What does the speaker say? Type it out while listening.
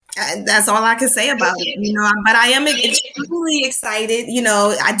That's all I can say about it, but I am extremely excited.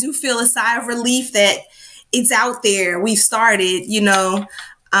 I do feel a sigh of relief that it's out there. We've started, we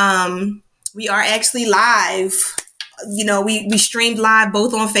are actually live. We streamed live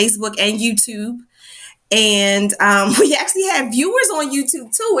both on Facebook and YouTube. And we actually had viewers on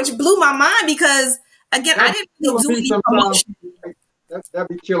YouTube too, which blew my mind because, again, I didn't really do any promotion. That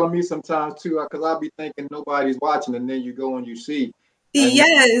be killing me sometimes too, because I'll be thinking nobody's watching, and then you go and you see.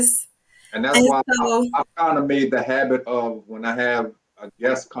 Yes. And that's why I kind of made the habit of when I have a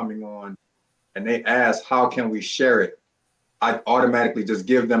guest coming on and they ask, how can we share it? I automatically just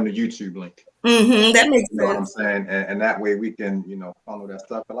give them the YouTube link. Mm-hmm, that makes sense. You know what I'm saying? And that way we can, follow that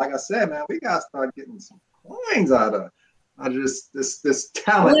stuff. But like I said, man, we got to start getting some coins out of this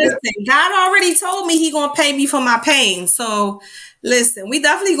talent. Listen, God already told me he going to pay me for my pain. So listen, we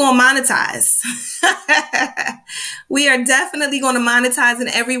definitely going to monetize. We are definitely going to monetize in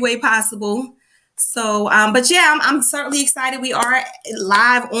every way possible. So, but yeah, I'm certainly excited. We are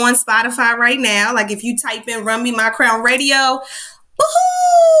live on Spotify right now. Like if you type in Run Me My Crown Radio,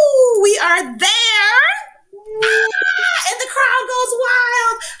 woohoo, we are there. And the crowd goes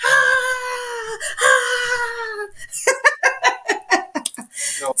wild.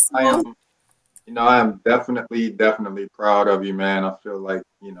 I am definitely proud of you, man. I feel like,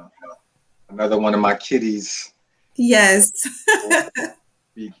 another one of my kitties. Yes.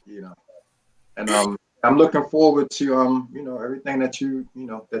 And I'm looking forward to everything that you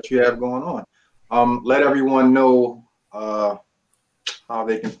have going on. Let everyone know how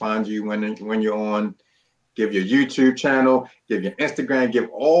they can find you when you're on. Give your YouTube channel, give your Instagram, give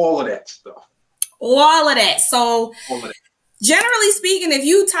all of that stuff. All of that. So generally speaking, if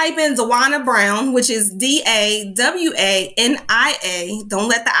you type in Dawania Brown, which is DAWANIA, don't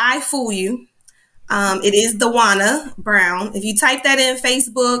let the I fool you. It is Dawania Brown. If you type that in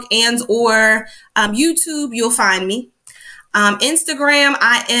Facebook and or YouTube, you'll find me. Instagram,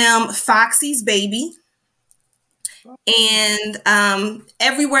 I am Foxy's Baby. And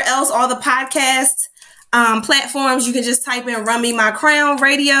everywhere else, all the podcast platforms, you can just type in Run Me My Crown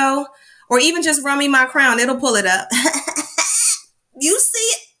Radio, or even just Run Me My Crown. It'll pull it up. You see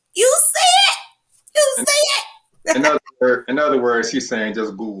it. You see it. You see it. In other words, he's saying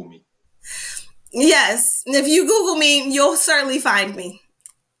just Google me. Yes. If you Google me, you'll certainly find me.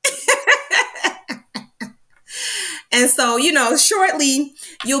 And so, shortly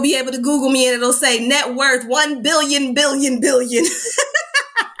you'll be able to Google me and it'll say net worth 1 billion. I'm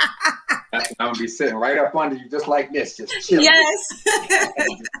going to be sitting right up under you just like this, just chilling. Yes.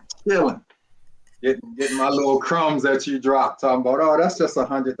 Just chilling. Getting my little crumbs that you dropped, talking about, oh, that's just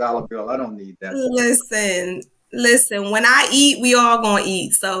 $100 bill. I don't need that. Listen, when I eat, we all gonna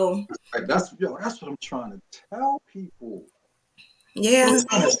eat. So that's what I'm trying to tell people. Yeah. I'm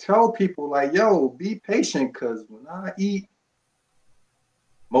trying to tell people, like, yo, be patient, because when I eat,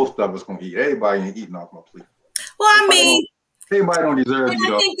 most of us gonna eat. Everybody ain't eating off my plate. Well, everybody don't deserve it.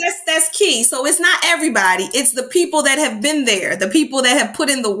 I think that's key. So it's not everybody. It's the people that have been there, the people that have put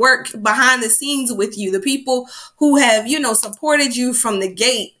in the work behind the scenes with you, the people who have, supported you from the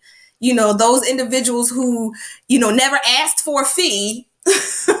gate. Those individuals who, never asked for a fee,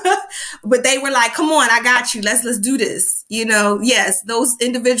 but they were like, come on, I got you. Let's do this. Yes, those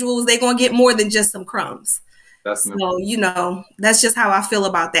individuals, they're going to get more than just some crumbs. So, that's just how I feel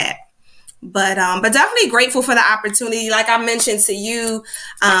about that. But definitely grateful for the opportunity. Like I mentioned to you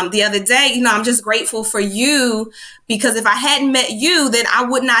the other day, I'm just grateful for you, because if I hadn't met you, then I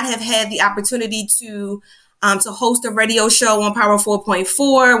would not have had the opportunity to host a radio show on Power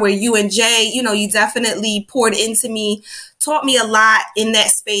 4.4, where you and Jay, you definitely poured into me, taught me a lot in that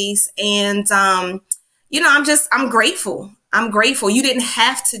space. And, I'm grateful. I'm grateful. You didn't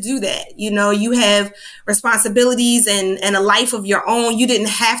have to do that. You have responsibilities and a life of your own. You didn't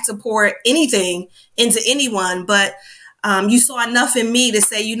have to pour anything into anyone, but you saw enough in me to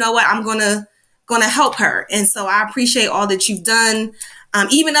say, you know what, I'm gonna help her. And so I appreciate all that you've done,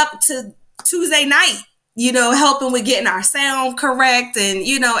 even up to Tuesday night, helping with getting our sound correct and,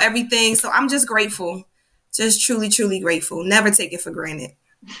 everything. So I'm just grateful, just truly, truly grateful. Never take it for granted.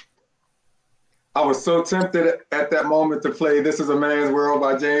 I was so tempted at that moment to play This Is a Man's World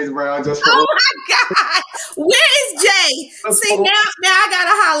by James Brown. Oh my God. Where is Jay? See, now I got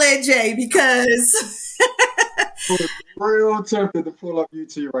to holler at Jay, because real tempted to pull up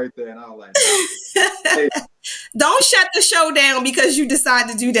YouTube right there. And I was like, hey. Don't shut the show down because you decide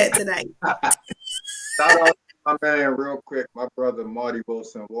to do that tonight. Shout out to my man real quick, my brother Marty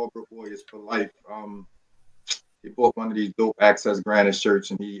Wilson, Walbrook Warriors for Life. He bought one of these dope Access Granite shirts,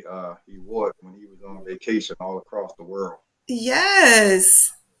 and he wore it when he was on vacation all across the world.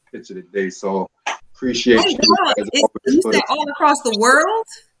 Yes. picture today. So appreciate Oh, you. God. You said all across the world?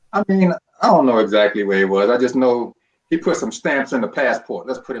 I mean, I don't know exactly where he was. I just know he put some stamps in the passport.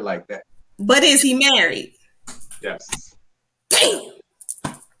 Let's put it like that. But is he married? Yes. Damn.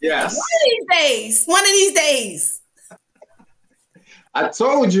 Yes. One of these days. I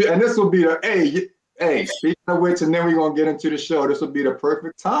told you, and this will be hey, speaking of which, and then we're going to get into the show. This will be the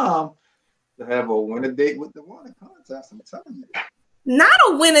perfect time to have a winner date with DeWanna contest. I'm telling you. Not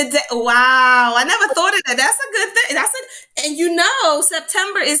a winner date. Wow. I never thought of that. That's a good thing. And you know,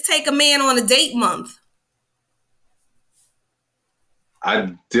 September is Take a Man on a Date month.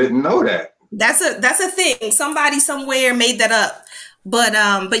 I didn't know that. That's a thing. Somebody somewhere made that up. But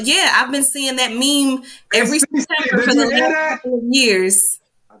yeah, I've been seeing that meme every September for the last couple of years.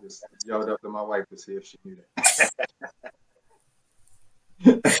 I just yelled up to my wife to see if she knew that.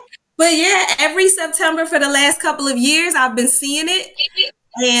 But yeah, every September for the last couple of years, I've been seeing it.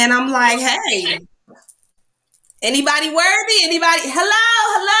 And I'm like, hey, anybody worthy? Anybody? Hello.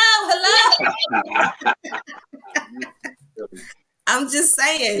 I'm just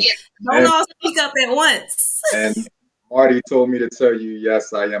saying, don't all speak up at once. And Marty told me to tell you,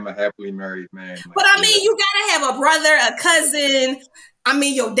 yes, I am a happily married man. But I mean, you gotta have a brother, a cousin. I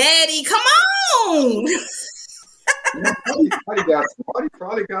mean, your daddy. Come on. Marty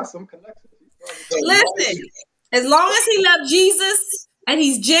probably got some connections. Listen, as long as he loves Jesus and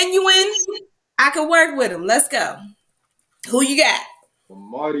he's genuine, I can work with him. Let's go. Who you got? Well,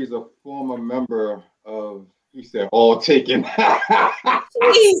 Marty's a former member of. He said, "All taken." Jesus,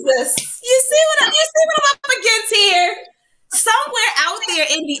 you see what I'm up against here? Somewhere out there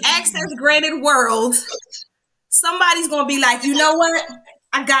in the access granted world, somebody's gonna be like, you know what?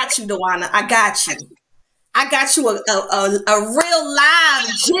 I got you, DeWanna. I got you. I got you a real live,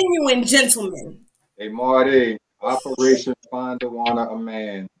 genuine gentleman. Hey, Marty, Operation Find DeWanna a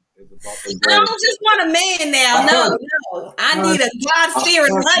Man is about to go. I don't just want a man now. No. I need a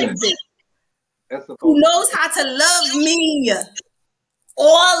God-fearing husband who knows how to love me.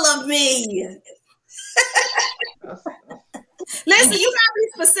 All of me. Listen, you gotta be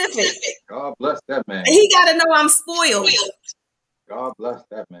specific. God bless that man. He gotta know I'm spoiled. God bless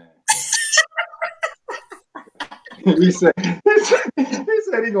that man. he said he's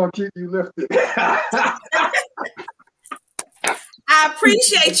gonna keep you lifted. I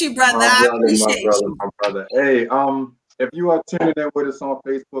appreciate you, brother. My brother. Hey, if you are tuning in with us on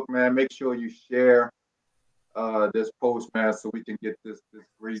Facebook, man, make sure you share this post, man, so we can get this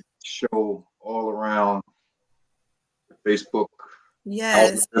great show all around Facebook.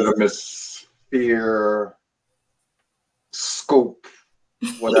 Yes. Sphere, scope,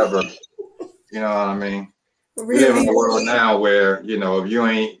 whatever. You know what I mean? Really? We live in a world now where, you know, if you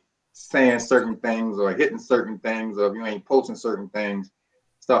ain't saying certain things or hitting certain things, or if you ain't posting certain things,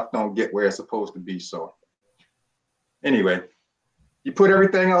 stuff don't get where it's supposed to be. So anyway, you put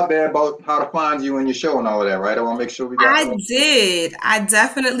everything out there about how to find you and your show and all of that, right? I want to make sure we got I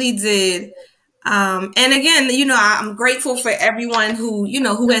definitely did. And again, you know, I'm grateful for everyone who, you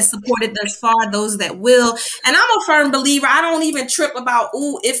know, who has supported thus far, those that will. And I'm a firm believer. I don't even trip about,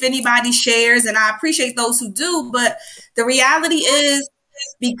 if anybody shares, and I appreciate those who do. But the reality is,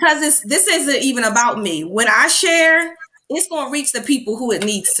 because this isn't even about me. When I share, it's going to reach the people who it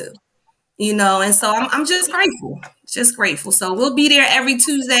needs to, you know, and so I'm just grateful. So we'll be there every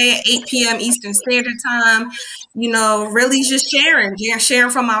Tuesday at 8 p.m. Eastern Standard Time, you know, really just sharing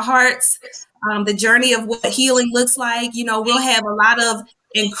from our hearts. The journey of what healing looks like. You know, we'll have a lot of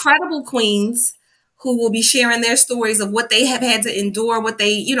incredible queens who will be sharing their stories of what they have had to endure, what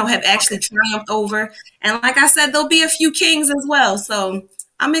they, you know, have actually triumphed over. And like I said, there'll be a few kings as well. So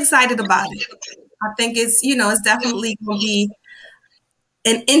I'm excited about it. I think it's, you know, it's definitely going to be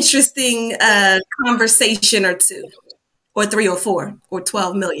an interesting conversation or two, or 3 or 4 or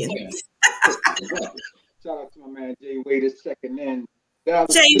 12 million. Shout out to my man Jay Wader checking in.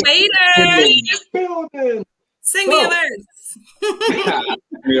 Jay Wader, sing me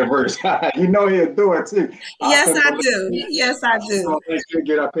a verse. You know he'll do it too. Yes, I do. I'll make sure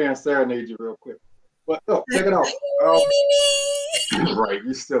get up here and serenade you real quick. But check it out. Right,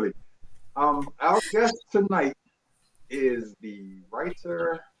 you silly. Our guest tonight is the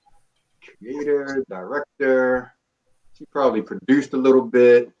writer, creator, director. She probably produced a little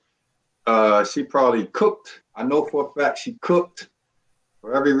bit. She probably cooked. I know for a fact she cooked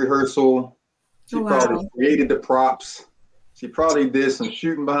for every rehearsal. She probably created the props. She probably did some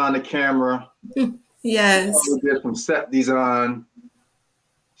shooting behind the camera. Yes. She probably did some set design.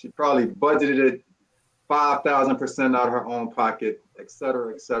 She probably budgeted it 5,000% out of her own pocket, et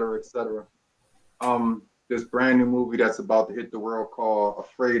cetera, et cetera, et cetera. this brand new movie that's about to hit the world called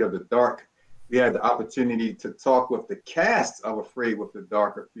Afraid of the Dark. We had the opportunity to talk with the cast of Afraid with the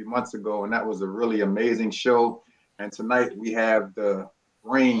Dark a few months ago, and that was a really amazing show. And tonight we have the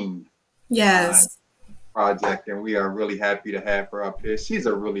Brain Yes. Project, and we are really happy to have her up here. She's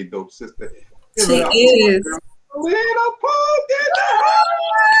a really dope sister. She is.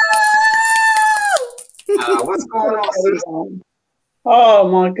 What's going on, sister? Oh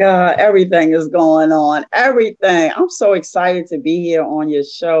my God, everything is going on. Everything. I'm so excited to be here on your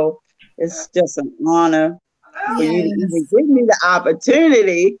show. It's just an honor for you to even give me the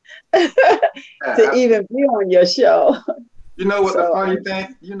opportunity to even be on your show. You know what the funny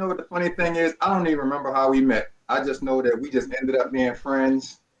thing? You know what the funny thing is? I don't even remember how we met. I just know that we just ended up being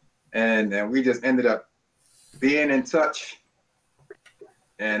friends, and we just ended up being in touch.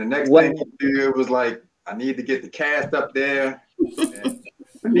 And the next thing you do, it was like, I need to get the cast up there. And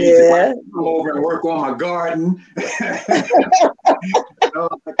I need to come over and work on my garden.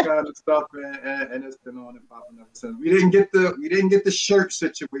 All that kind of stuff, and it's been on and popping ever since. We didn't get the shirt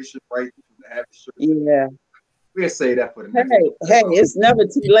situation right. We'll say that for the next one. Hey, it's never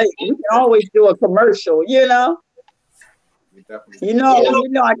too late. We can always do a commercial, you know. You know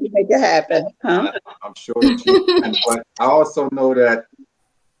I can make it happen, huh? I'm sure that you can, but I also know that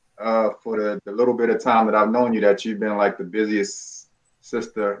for the little bit of time that I've known you, that you've been like the busiest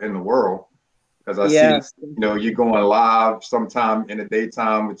sister in the world. Because I see, you going live sometime in the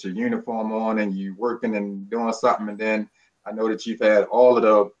daytime with your uniform on and you working and doing something. And then I know that you've had all of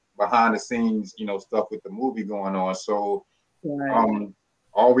the behind the scenes, stuff with the movie going on. So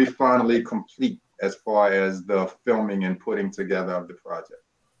are we finally complete as far as the filming and putting together of the project?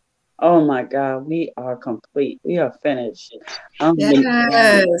 Oh my God, we are complete. We are finished.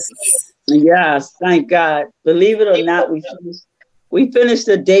 Yes, thank God. Believe it or not, we finished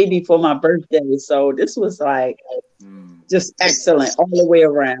the day before my birthday. So this was like just excellent all the way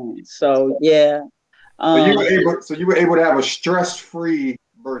around. So yeah. So you were able to have a stress-free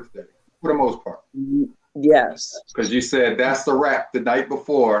birthday for the most part. Yes. Because you said that's the wrap the night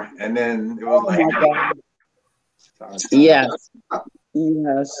before, and then it was Yes.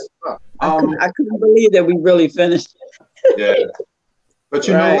 I couldn't believe that we really finished. Yeah. But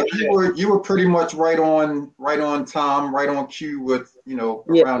you were pretty much right on time, right on cue with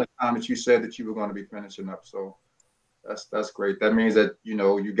around the time that you said that you were going to be finishing up. So that's great. That means that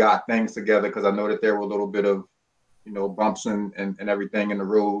you got things together, because I know that there were a little bit of bumps and everything in the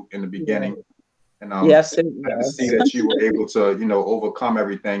road in the beginning. And to see that you were able to overcome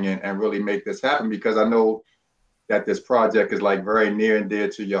everything and really make this happen, because I know that this project is like very near and dear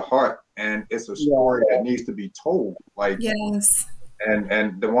to your heart, and it's a story that needs to be told. Like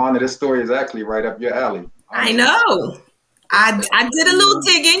And DeWanda, this story is actually right up your alley. I know. I did a little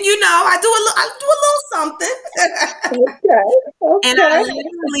digging, I do a little something. Okay. And I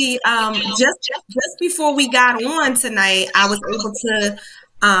literally just before we got on tonight, I was able to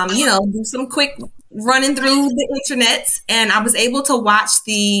do some quick running through the internet, and I was able to watch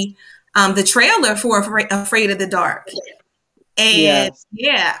the trailer for Afraid of the Dark. And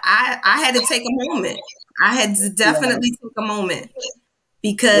I had to take a moment. I had to definitely take a moment,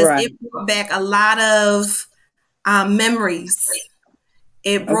 because it brought back a lot of memories.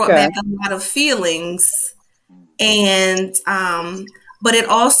 It brought back a lot of feelings, and but it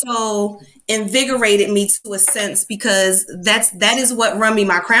also invigorated me to a sense, because that is what Run Me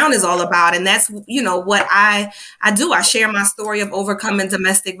My Crown is all about, and that's what I do. I share my story of overcoming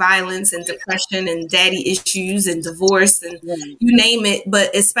domestic violence and depression and daddy issues and divorce and you name it,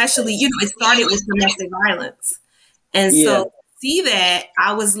 but especially it started with domestic violence, and so see that,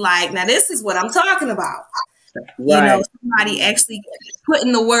 I was like, now this is what I'm talking about. Somebody actually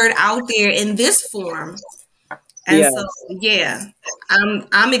putting the word out there in this form. And so,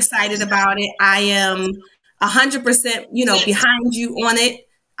 I'm excited about it. I am 100%, behind you on it.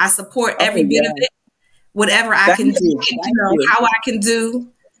 I support every bit of it. Whatever I can do, how I can do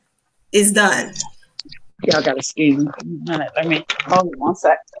is done. Y'all got to excuse me. Let me hold on 1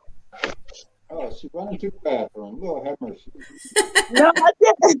 sec. Oh, she's running to the bathroom. Lord have mercy. No, I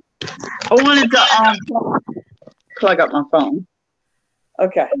didn't. I wanted to plug up my phone.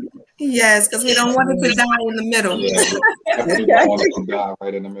 Okay. Yes, because we don't want it to die in the middle. We don't want it to die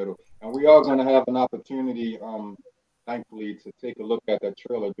right in the middle. And we are going to have an opportunity, thankfully, to take a look at that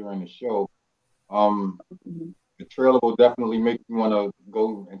trailer during the show. The trailer will definitely make you want to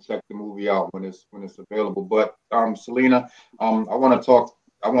go and check the movie out when it's available. But Selena, I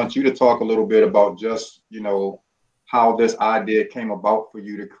want you to talk a little bit about just how this idea came about for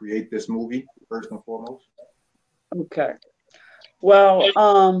you to create this movie, first and foremost. Okay. Well,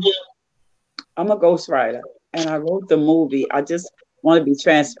 I'm a ghostwriter, and I wrote the movie. I just want to be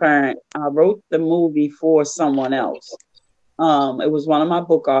transparent. I wrote the movie for someone else. It was one of my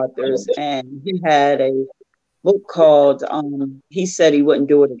book authors, and he had a book called He Said He Wouldn't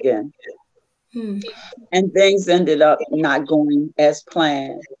Do It Again. And things ended up not going as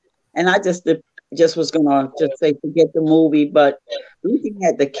planned. And I just was gonna just say forget the movie, but looking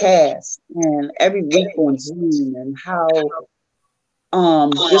at the cast and every week on Zoom and how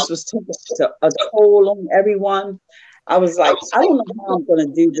this was taking a toll on everyone, I was like, I don't know how I'm gonna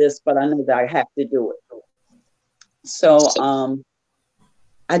do this, but I know that I have to do it. So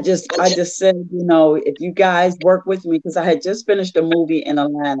I just said, if you guys work with me, because I had just finished a movie in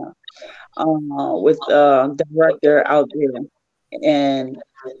Atlanta with a director out there, and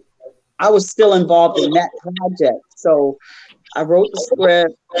I was still involved in that project. So I wrote the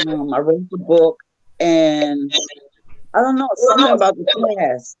script, I wrote the book, and I don't know, something about the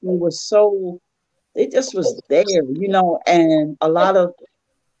cast. They just was there, and a lot of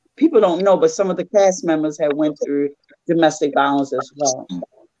people don't know, but some of the cast members had went through domestic violence as well.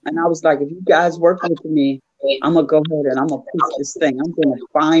 And I was like, if you guys work with me, I'm going to go ahead and I'm going to push this thing. I'm going to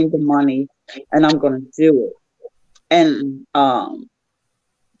find the money and I'm going to do it. And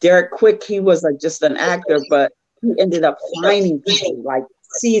Derek Quick, he was just an actor, but he ended up finding people like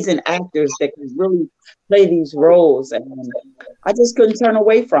seasoned actors that could really play these roles. And I just couldn't turn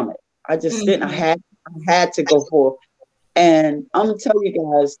away from it. I just didn't. I had to go for it. And I'm going to tell you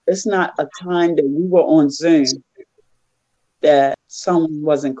guys, it's not a time that we were on Zoom that someone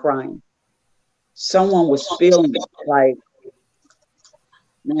wasn't crying. Someone was feeling it. Like,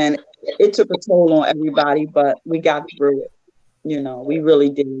 man, it took a toll on everybody, but we got through it. We really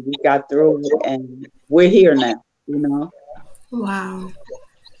did. We got through it, and we're here now, Wow.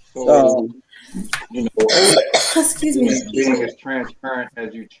 So, excuse me. Being as transparent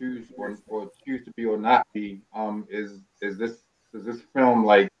as you choose or choose to be or not be, is this film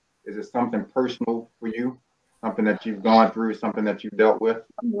is it something personal for you? Something that you've gone through, something that you've dealt with?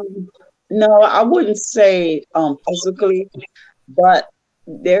 No, I wouldn't say physically, but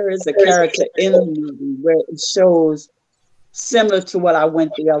there is a character in the movie where it shows similar to what I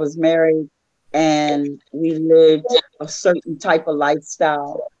went through. I was married and we lived a certain type of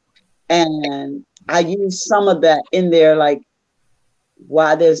lifestyle. And I used some of that in there, like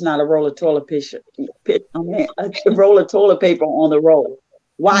why there's not a roll of toilet paper, a roll of toilet paper on the roll.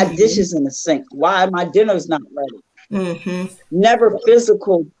 Why dishes in the sink? Why my dinner's not ready? Never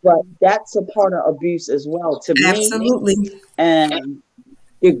physical, but that's a part of abuse as well to me. Absolutely. And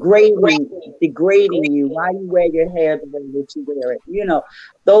degrading you. Why you wear your hair the way that you wear it?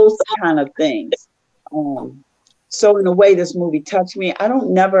 Those kind of things. So in a way, this movie touched me. I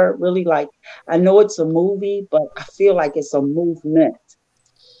don't never really I know it's a movie, but I feel like it's a movement.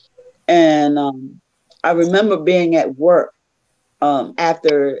 And I remember being at work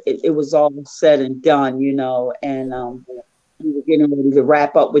after it was all said and done, and we were getting ready to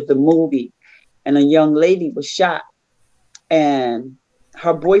wrap up with the movie, and a young lady was shot, and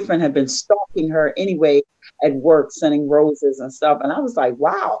her boyfriend had been stalking her anyway at work, sending roses and stuff. And I was like,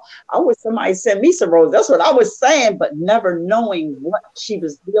 wow, I wish somebody sent me some roses. That's what I was saying, but never knowing what she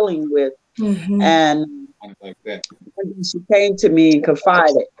was dealing with. And like that. She came to me and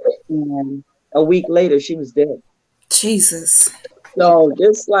confided, and a week later she was dead. Jesus. So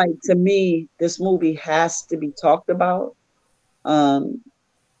this, to me, this movie has to be talked about.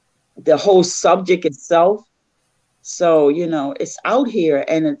 The whole subject itself. So, it's out here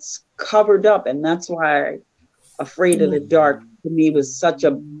and it's covered up. And that's why Afraid of the Dark to me was such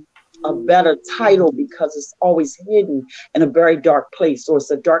a better title, because it's always hidden in a very dark place, or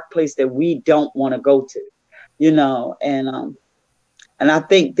it's a dark place that we don't want to go to, and I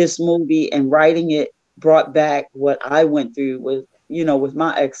think this movie and writing it brought back what I went through with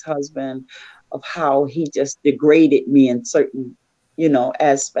my ex-husband, of how he just degraded me in certain,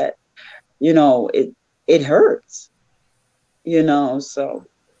 aspect. It hurts, so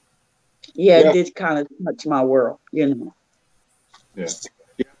it did kind of touch my world, Yeah.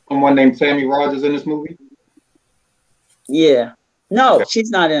 Someone named Tammy Rogers in this movie? Yeah. No, okay. She's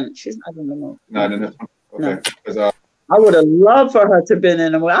not in the movie. Not in this one? Okay. No. I would have loved for her to have been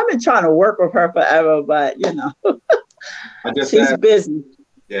in the movie. I've been trying to work with her forever, but she's busy.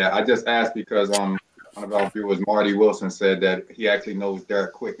 Yeah, I just asked because one of our viewers, Marty Wilson, said that he actually knows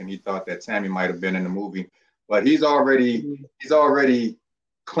Derek Quick, and he thought that Tammy might have been in the movie. But he's already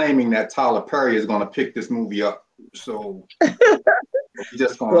claiming that Tyler Perry is going to pick this movie up. So he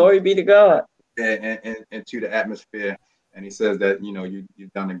just going glory be to God. And into the atmosphere. And he says that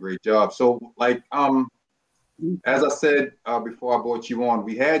you've done a great job. So as I said before I brought you on,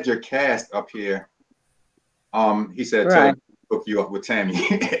 we had your cast up here. He said, "Tell him to hook you up with Tammy."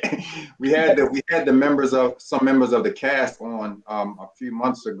 we had the members of the cast on a few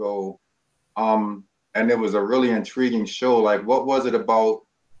months ago, and it was a really intriguing show. Like, what was it about?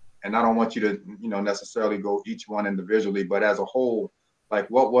 And I don't want you to, necessarily go each one individually, but as a whole, like,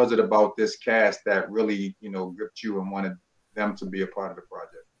 what was it about this cast that really, gripped you and wanted them to be a part of the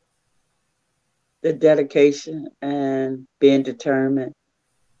project? The dedication and being determined.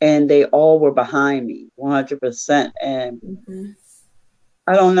 And they all were behind me 100%. And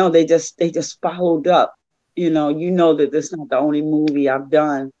I don't know, they just followed up. You know that this is not the only movie I've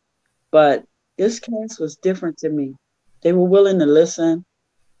done, but this cast was different to me. They were willing to listen.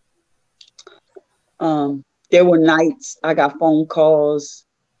 There were nights I got phone calls.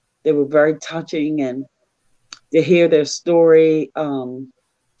 They were very touching, and to hear their story.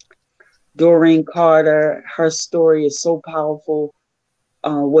 Doreen Carter, her story is so powerful.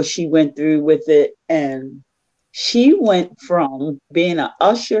 What she went through with it, and she went from being an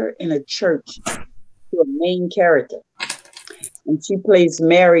usher in a church to a main character, and she plays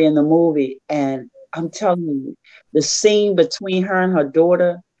Mary in the movie. And I'm telling you, the scene between her and her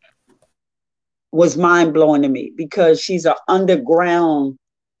daughter was mind-blowing to me, because she's an underground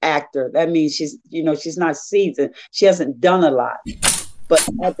actor. That means she's not seasoned. She hasn't done a lot, but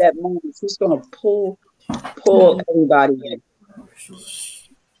at that moment, she's going to pull everybody in.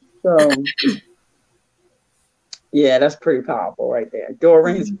 So, yeah, that's pretty powerful right there.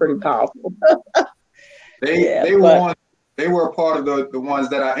 Doreen's pretty powerful. They were a part of the ones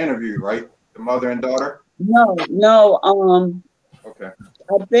that I interviewed, right? The mother and daughter? No. Okay.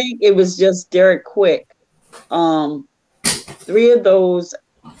 I think it was just Derek Quick. 3 of those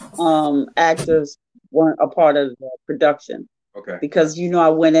actors weren't a part of the production. Okay. Because I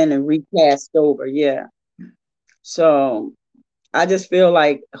went in and recast over, yeah. So I just feel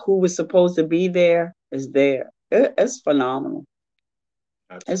like who was supposed to be there is there. It's phenomenal.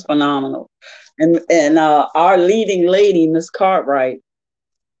 It's phenomenal. And our leading lady, Miss Cartwright,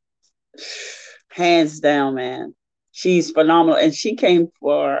 hands down, man. She's phenomenal. And she came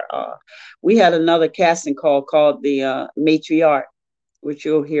for, we had another casting call called the Matriarch, which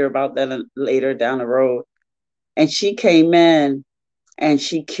you'll hear about that later down the road. And she came in and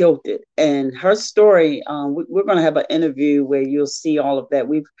she killed it. And her story, we're going to have an interview where you'll see all of that.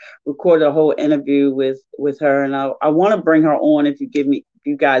 We've recorded a whole interview with her, and I want to bring her on if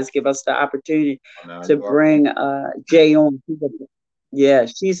you guys give us the opportunity to bring Jay on. Yeah,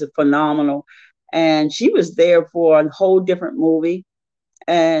 she's a phenomenal. And she was there for a whole different movie.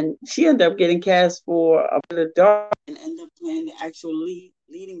 And she ended up getting cast for The Dark and ended up playing the actual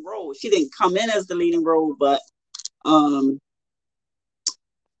leading role. She didn't come in as the leading role, but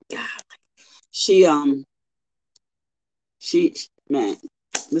she man,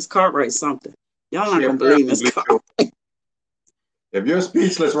 Miss Cartwright something. Y'all not gonna believe Miss Cartwright. If you're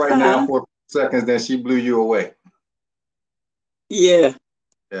speechless right now for seconds, then she blew you away. Yeah.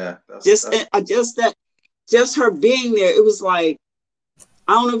 Yeah. Just her being there, it was like,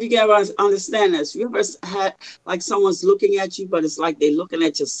 I don't know if you guys understand this. You ever had like someone's looking at you, but it's like they're looking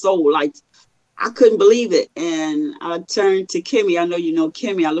at your soul. Like, I couldn't believe it. And I turned to Kimmy. I know you know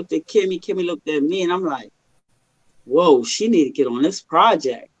Kimmy. I looked at Kimmy. Kimmy looked at me, and I'm like, whoa, she need to get on this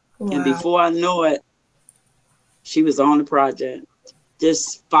project. Wow. And before I know it, she was on the project.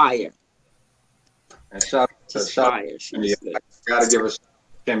 Just fire. And fire. I got to give a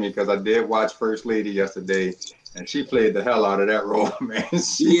Kimmy, because I did watch First Lady yesterday, and she played the hell out of that role, man.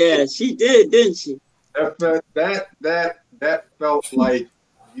 She did, didn't she? That felt like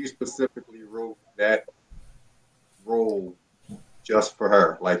you specifically wrote that role just for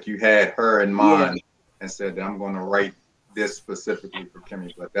her. Like you had her in mind and said that I'm going to write this specifically for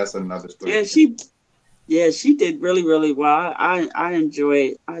Kimmy. But that's another story. She did really, really well. I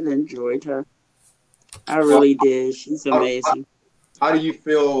enjoyed her. I really did. She's amazing. How do you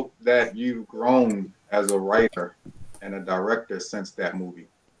feel that you've grown as a writer and a director since that movie?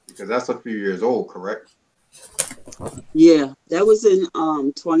 Because that's a few years old, correct? Yeah, that was in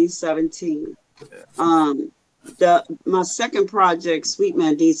 2017. Yeah. My second project, Sweet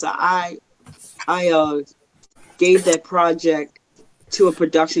Mandisa, I gave that project to a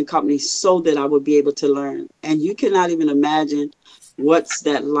production company so that I would be able to learn. And you cannot even imagine what's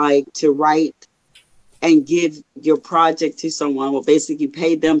that like to write and give your project to someone, or basically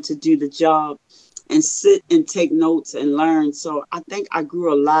pay them to do the job and sit and take notes and learn. So I think I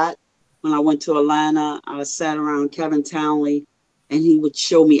grew a lot when I went to Atlanta. I sat around Kevin Townley, and he would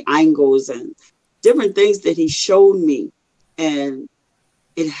show me angles and different things that he showed me. And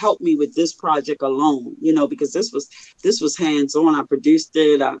it helped me with this project alone, because this was hands-on. I produced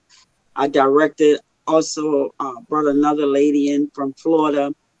it, I directed, also brought another lady in from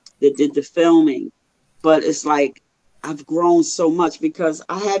Florida that did the filming. But it's like I've grown so much because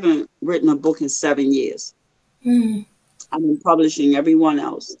I haven't written a book in 7 years. I've been publishing everyone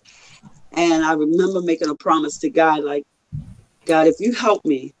else. And I remember making a promise to God, like, God, if you help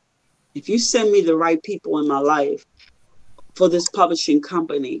me, if you send me the right people in my life for this publishing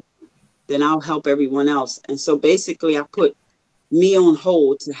company, then I'll help everyone else. And so basically I put me on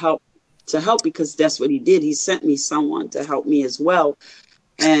hold to help because that's what he did. He sent me someone to help me as well.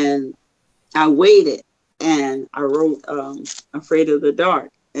 And I waited and I wrote Afraid of the Dark.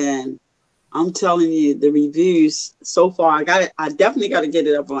 And I'm telling you, the reviews so far, I definitely got to get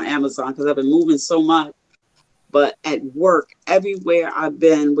it up on Amazon because I've been moving so much. But at work, everywhere I've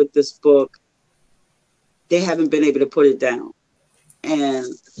been with this book, they haven't been able to put it down.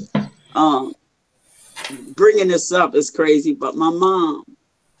 And bringing this up is crazy, but my mom,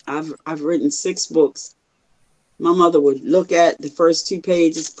 I've written 6 books. My mother would look at the first 2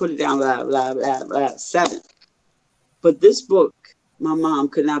 pages, put it down, blah, blah, blah, blah, 7. But this book, my mom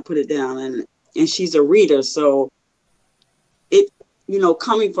could not put it down. And she's a reader. So it,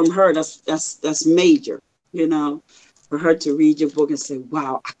 coming from her, that's major, for her to read your book and say,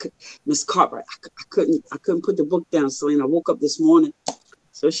 wow, Miss Cartwright, I couldn't put the book down, Selena. I woke up this morning.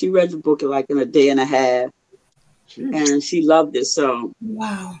 So she read the book in a day and a half. Jeez. And she loved it. So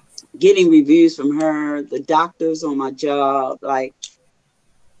wow. Getting reviews from her, the doctors on my job, like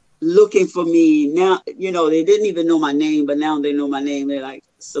looking for me now, they didn't even know my name, but now they know my name. They're like,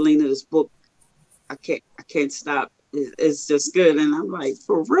 Selena, this book, I can't stop. It's just good. And I'm like,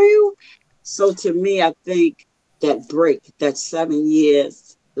 for real? So to me, I think that break, that 7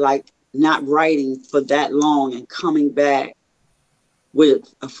 years, like not writing for that long and coming back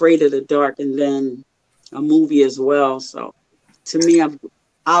with Afraid of the Dark and then a movie as well. So to me, I've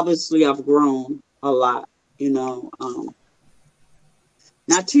grown a lot,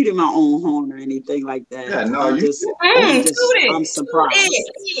 not tooting my own horn or anything like that. Yeah, no, I'm surprised.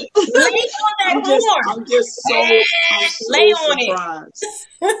 I'm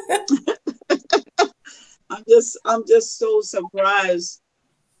just so surprised,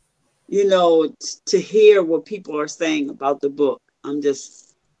 to hear what people are saying about the book. I'm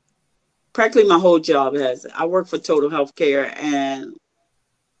just practically my whole job has it. I work for Total Healthcare and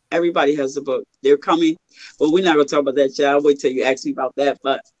everybody has the book. They're coming. Well, we're not going to talk about that, child. I'll wait till you ask me about that.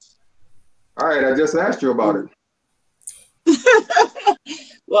 But all right, I just asked you about it.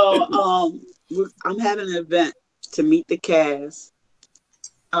 Well, I'm having an event to meet the cast.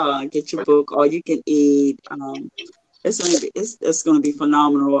 Get your book, all you can eat. It's going to be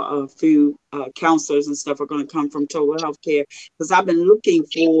phenomenal. A few counselors and stuff are going to come from Total Healthcare because I've been looking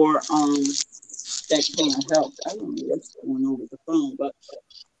for that kind of help. I don't know what's going on with the phone, but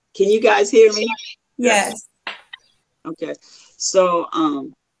can you guys hear me? Yes. Okay. So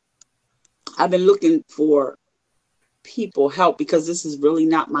I've been looking for people help because this is really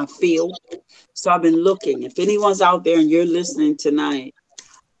not my field. So I've been looking. If anyone's out there and you're listening tonight,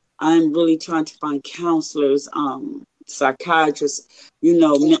 I'm really trying to find counselors, psychiatrists,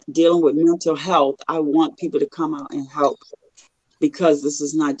 dealing with mental health. I want people to come out and help because this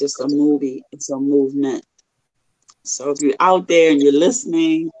is not just a movie, it's a movement. So if you're out there and you're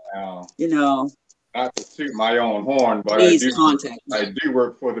listening, not to toot my own horn, but I do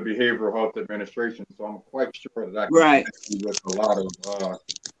work for the Behavioral Health Administration, so I'm quite sure that I can connect you with a lot of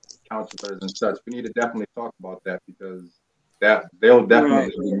counselors and such. We need to definitely talk about that because they'll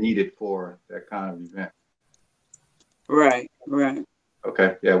definitely be needed for that kind of event. Right.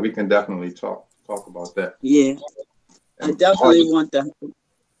 Okay, yeah, we can definitely talk about that. Yeah, and I definitely want that.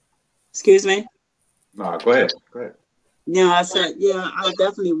 Excuse me? No, go ahead. No, I said, yeah, I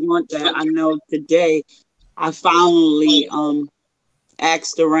definitely want that. I know today I finally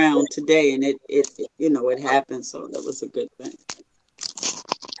asked around today and it happened. So that was a good thing.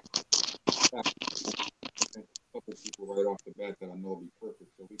 A couple people right off the bat that I know will be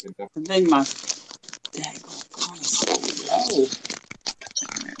perfect. So we can definitely. I think my daggone is so low.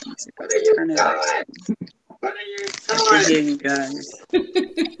 Turn it on. What are you doing, guys?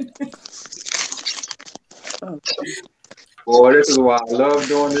 Okay. Boy, this is why I love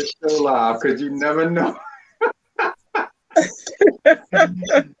doing this show live, because you never know.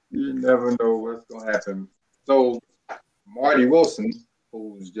 You never know what's going to happen. So, Marty Wilson,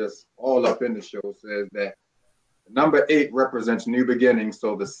 who's just all up in the show, says that number 8 represents new beginnings.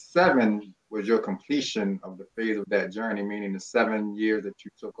 So the 7 was your completion of the phase of that journey, meaning the 7 years that you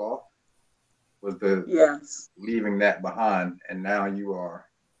took off. was the Yes. leaving that behind, and now you are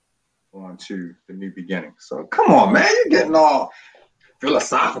on to the new beginning. So come on, man, you're getting all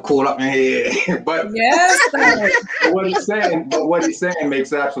philosophical up in here. But Yes. what he's saying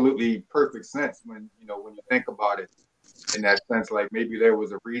makes absolutely perfect sense when when you think about it in that sense. Like maybe there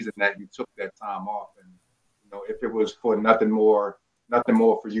was a reason that you took that time off, and if it was for nothing more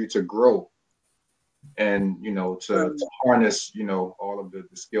for you to grow and to harness all of the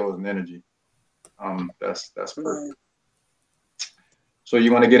skills and energy. That's perfect. So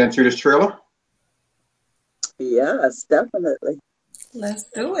you want to get into this trailer? Yes, definitely. Let's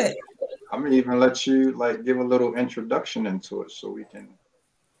do it. I'm gonna even let you give a little introduction into it so we can.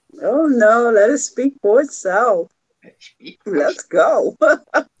 Oh no, let it speak for itself. Let's go.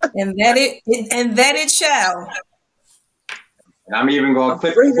 And that it shall. And I'm even gonna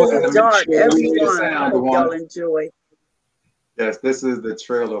click Afraid the of button the to make dark, sure we hear the everyone. I sound. hope y'all enjoy. Yes, this is the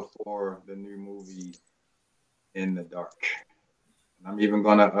trailer for the new movie In the Dark. And I'm even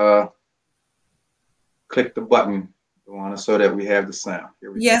gonna click the button, Luana, so that we have the sound.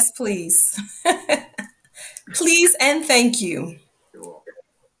 Here we go. Please. Please and thank you. You're welcome.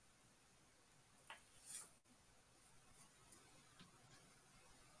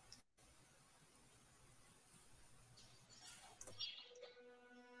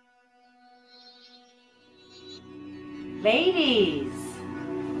 Ladies,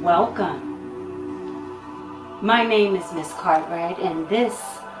 welcome. My name is Miss Cartwright, and this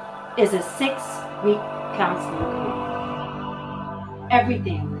is a 6-week counseling group.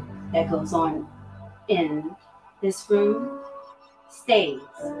 Everything that goes on in this room stays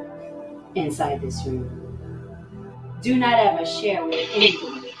inside this room. Do not ever share with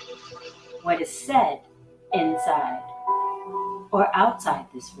anyone what is said inside or outside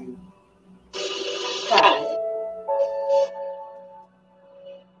this room. God.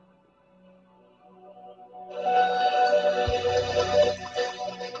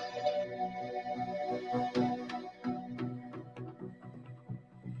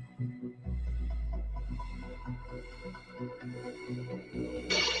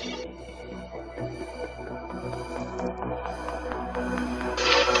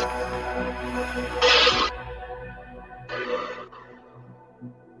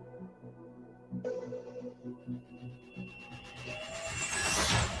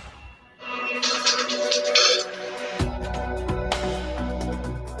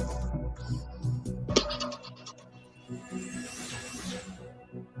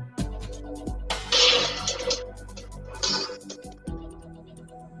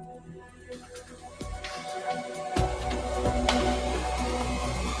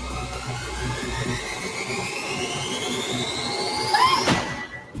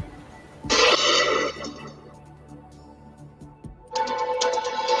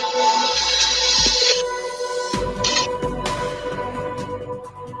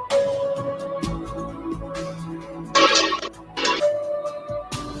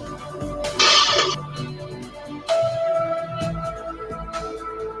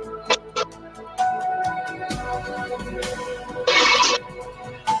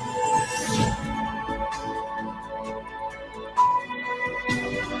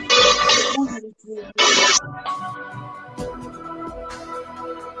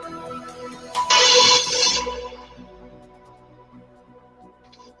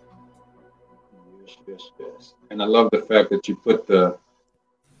 Yes. And I love the fact that you put the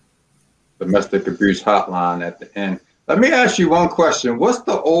domestic abuse hotline at the end. Let me ask you one question. What's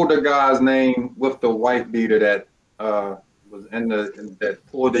the older guy's name with the white beater that was that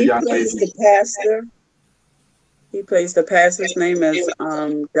pulled the young lady? He plays the pastor. He plays the pastor's name is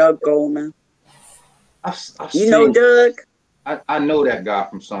Doug Goldman. You know Doug? I know that guy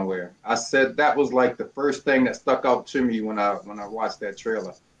from somewhere. I said that was like the first thing that stuck out to me when I watched that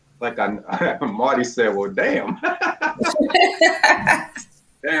trailer. Like Marty said, well, damn.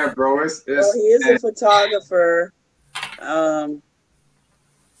 Damn, bro. Well, he is a photographer.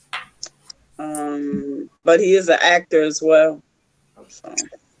 But he is an actor as well. So.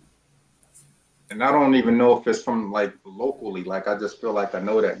 And I don't even know if it's from locally. I just feel like I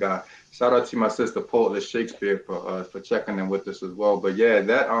know that guy. Shout out to my sister Portland Shakespeare for checking in with us as well. But yeah,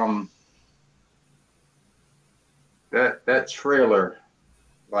 that trailer,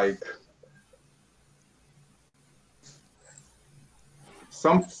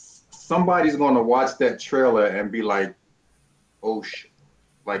 somebody's gonna watch that trailer and be like, oh shit,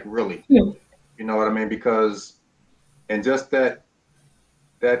 really. You know what I mean? Because and just that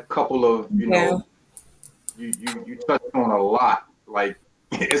couple of you touched on a lot.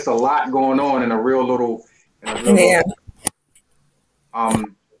 It's a lot going on in a real little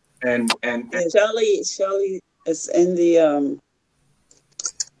And Shelly is in the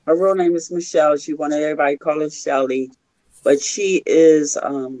her real name is Michelle. She wanted everybody to call her Shelly, but she is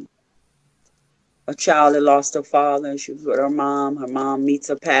a child that lost her father. She was with her mom. Her mom meets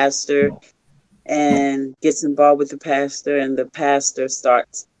a pastor and gets involved with the pastor, and the pastor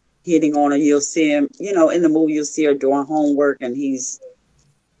starts hitting on her. You'll see him, in the movie, you'll see her doing homework, and he's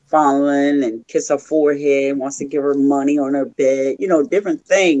following and kiss her forehead, wants to give her money on her bed, different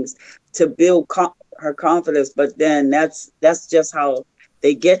things to build her confidence. But then that's just how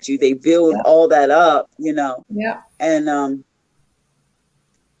they get you. They build all that up, Yeah.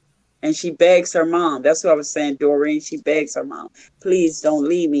 And she begs her mom. That's what I was saying, Doreen. She begs her mom, please don't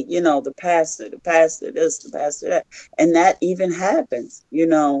leave me. The pastor this, the pastor that. And that even happens,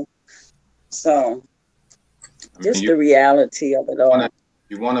 So just the reality of it all.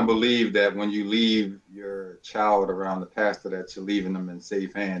 You want to believe that when you leave your child around the pastor that you're leaving them in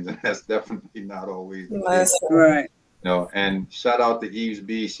safe hands. And that's definitely not always the case. Right. And shout out to Eves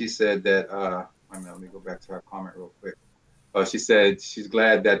B. She said that, let me go back to her comment real quick. She said she's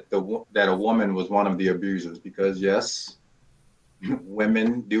glad that that a woman was one of the abusers, because yes,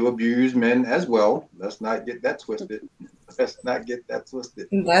 women do abuse men as well. Let's not get that twisted. That's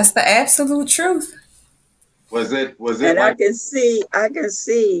the absolute truth. Was it? And like, I can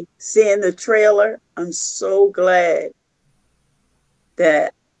see seeing the trailer. I'm so glad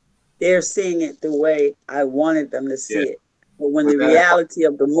that they're seeing it the way I wanted them to see it. But when the reality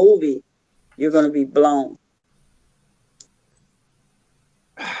of the movie, you're going to be blown.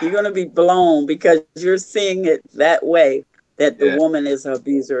 You're going to be blown because you're seeing it that way, that the woman is an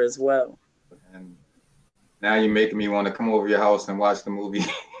abuser as well. And now you're making me want to come over your house and watch the movie.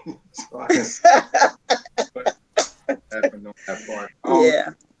 So I can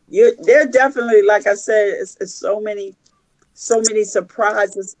they're definitely, like I said, it's so many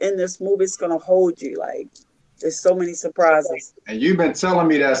surprises in this movie. It's going to hold you. Like, there's so many surprises. And you've been telling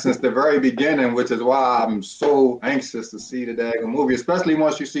me that since the very beginning, which is why I'm so anxious to see the daggone movie, especially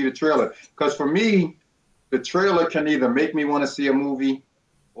once you see the trailer. Because for me, the trailer can either make me want to see a movie,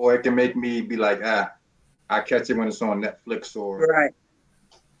 or it can make me be like, I catch it when it's on Netflix or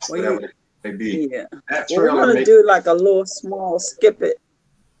whatever it may be. Yeah. We're going to do like a little small skip it.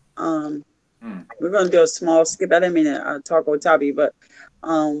 We're going to do a small skip. I didn't mean to talk over top of you, but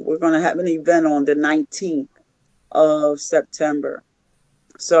we're going to have an event on the 19th of September.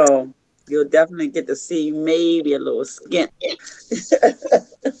 So you'll definitely get to see maybe a little skin.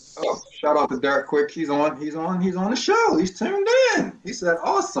 Shout out to Derek Quick. He's on the show. He's tuned in. He said,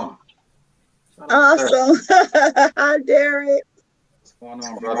 awesome. Awesome. Hi, Derek. What's going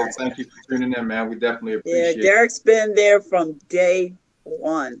on, brother? Thank you for tuning in, man. We definitely appreciate it. Yeah, Derek's been there from day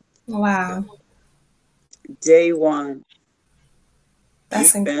one. Wow. Day one.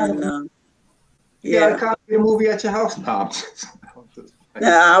 That's incredible. You got a copy of the movie at your house now.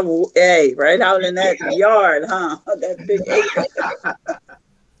 Hey, right out in that yard, huh? That big acre.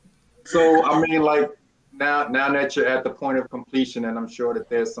 So, I mean, like, now that you're at the point of completion, and I'm sure that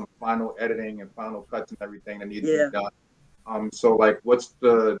there's some final editing and final cuts and everything that needs to be done. So, like, what's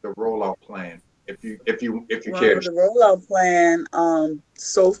the rollout plan? If you care. The rollout plan,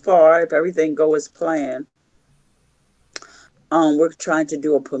 so far, if everything goes as planned, we're trying to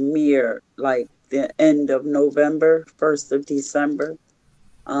do a premiere like the end of November, 1st of December.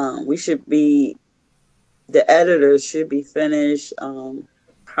 The editors should be finished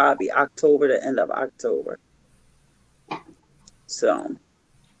probably October, the end of October. So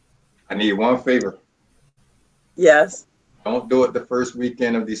I need one favor. Yes. Don't do it the first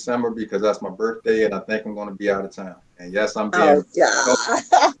weekend of December, because that's my birthday and I think I'm going to be out of town. And yes, I'm being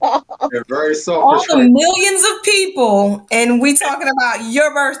very selfish. All the millions of people, and we talking about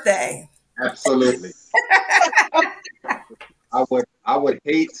your birthday. Absolutely. I would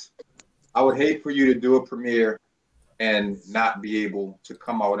hate for you to do a premiere and not be able to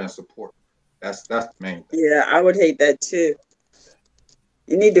come out and support. That's the main thing. Yeah, I would hate that too.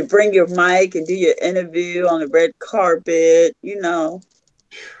 You need to bring your mic and do your interview on the red carpet, I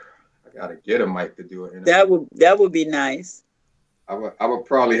gotta get a mic to do an interview. That would be nice. I would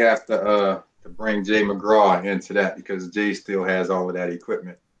probably have to bring Jay McGraw into that, because Jay still has all of that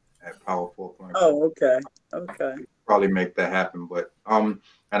equipment at Power 4.0. Oh, okay. Probably make that happen. But and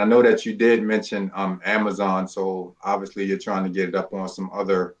I know that you did mention Amazon, so obviously you're trying to get it up on some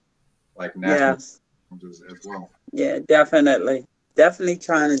other like national as well. Yeah, definitely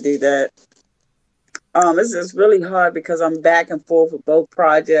trying to do that. This is really hard because I'm back and forth with both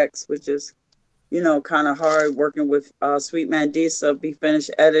projects, which is kind of hard working with Sweet Mandisa. Be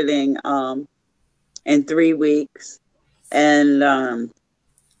finished editing in 3 weeks, and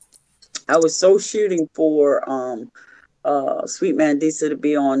I was so shooting for Sweet Mandisa to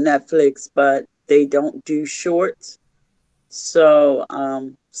be on Netflix, but they don't do shorts. So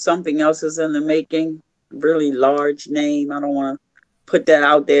something else is in the making. Really large name. I don't want to put that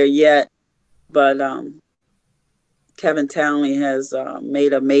out there yet, but Kevin Townley has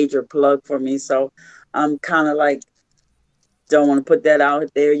made a major plug for me. So I'm kind of like, don't want to put that out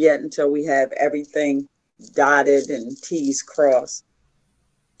there yet until we have everything dotted and T's crossed.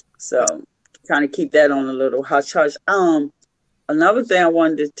 So trying to keep that on a little hush hush. Another thing I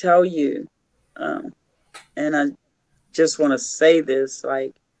wanted to tell you, and I just want to say this,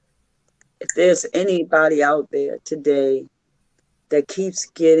 like, if there's anybody out there today that keeps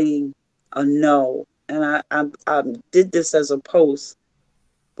getting a no, and I did this as a post,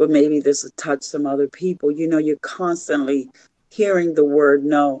 but maybe this will touch some other people. You know, you're constantly hearing the word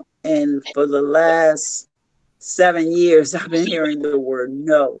no. And for the last 7 years, I've been hearing the word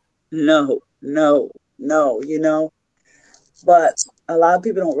no, no, no, no, you know. But a lot of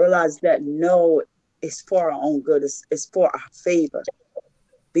people don't realize that no is for our own good. It's for our favor.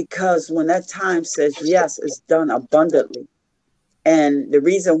 Because when that time says yes, it's done abundantly. And the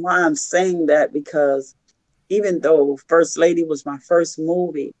reason why I'm saying that, because even though First Lady was my first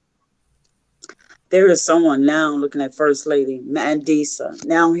movie, there is someone now looking at First Lady, Mandisa.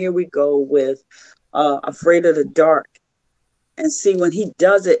 Now here we go with Afraid of the Dark. And see, when he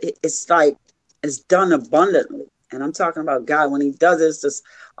does it, it's like it's done abundantly. And I'm talking about God. When he does it, it's just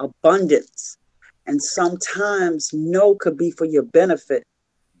abundance. And sometimes no could be for your benefit.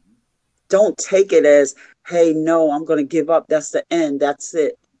 Don't take it as, hey, no, I'm going to give up. That's the end. That's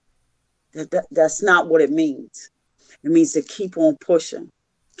it. That's not what it means. It means to keep on pushing,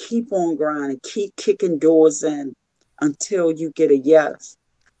 keep on grinding, keep kicking doors in until you get a yes.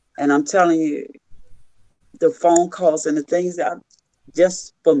 And I'm telling you, the phone calls and the things that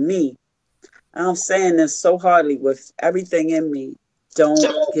just for me, I'm saying this so hardly with everything in me. Don't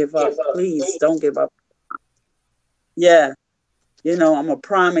give up. Please don't give up. Yeah. You know, I'm a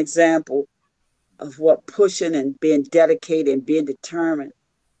prime example of what pushing and being dedicated and being determined,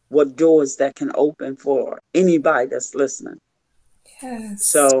 what doors that can open for anybody that's listening. Yes.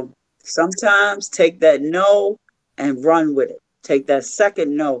 So sometimes take that no and run with it. Take that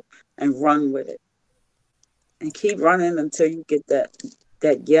second no and run with it. And keep running until you get that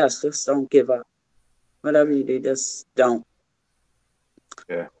yes. Just don't give up. Whatever you do, just don't.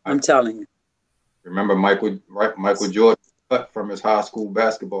 Yeah, I'm telling you. Remember Michael Jordan cut from his high school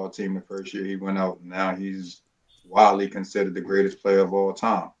basketball team the first year he went out. And now he's widely considered the greatest player of all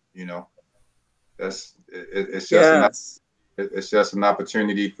time. You know, it's just an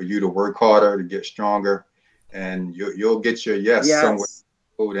opportunity for you to work harder, to get stronger, and you'll get your yes somewhere.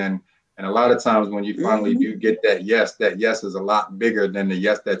 And a lot of times when you finally do get that yes is a lot bigger than the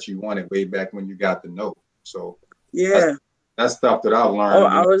yes that you wanted way back when you got the no. So that's stuff that I've learned. Oh,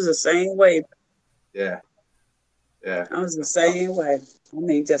 I was the same way. Yeah. I was the same way. I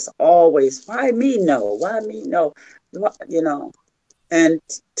mean, just always, why me no? Why me no? You know, and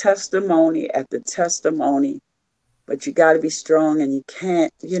testimony after testimony, but you got to be strong and you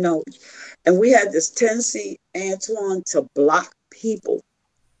can't, you know, and we had this tendency, Antoine, to block people.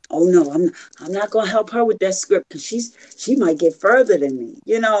 Oh no, I'm not going to help her with that script because she might get further than me,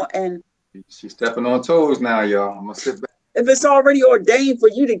 you know, and she's stepping on toes now, y'all. I'm going to sit back. If it's already ordained for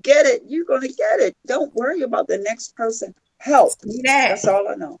you to get it, you're going to get it. Don't worry about the next person. Help. That's all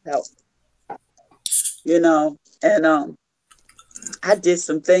I know. Help. You know, and I did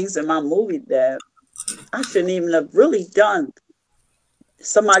some things in my movie that I shouldn't even have really done.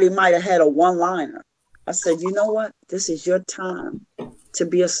 Somebody might have had a one-liner. I said, you know what? This is your time to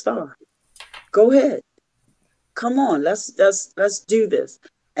be a star. Go ahead. Come on, let's do this.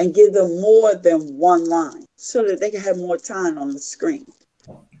 And give them more than one line so that they can have more time on the screen.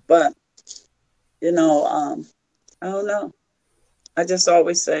 But, you know, I don't know. I just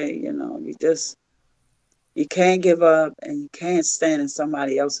always say, you know, you can't give up and you can't stand in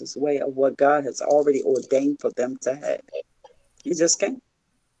somebody else's way of what God has already ordained for them to have. You just can't.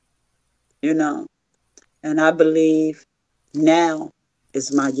 You know, and I believe now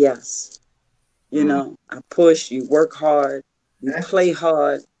is my yes. You know, I push, you work hard, you play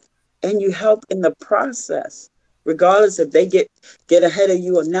hard, and you help in the process. Regardless if they get ahead of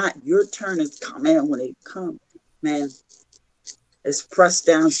you or not, your turn is coming. And when they come, man, it's pressed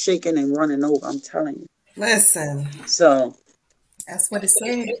down, shaking, and running over. I'm telling you. Listen. So that's what it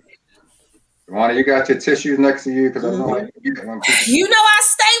said. Ronnie, you got your tissues next to you because I know you get one. You know I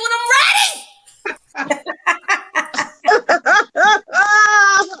stay when I'm ready.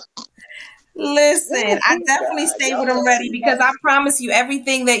 Listen, I definitely stay with them ready because I promise you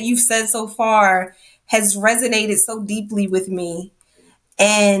everything that you've said so far has resonated so deeply with me.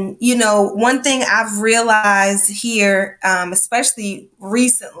 And, you know, one thing I've realized here, especially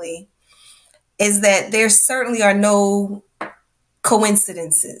recently, is that there certainly are no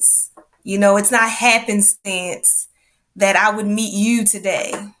coincidences. You know, it's not happenstance that I would meet you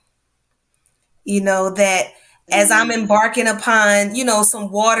today. You know, that as I'm embarking upon, you know,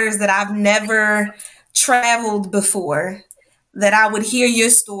 some waters that I've never traveled before, that I would hear your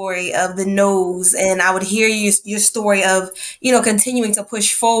story of the nose and I would hear your story of, you know, continuing to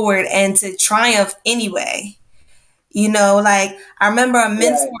push forward and to triumph anyway. You know, like I remember a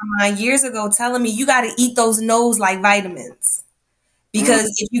mentor of mine years ago telling me, you got to eat those no's like vitamins.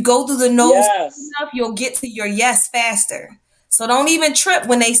 Because if you go through the no's enough, you'll get to your yes faster. So don't even trip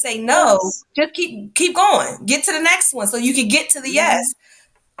when they say no. Just keep going. Get to the next one so you can get to the yes.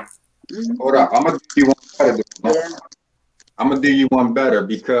 Hold up, I'm gonna do you one better. I'm gonna do you one better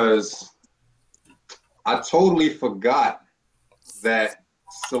because I totally forgot that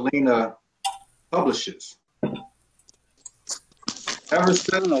Selena publishes. Never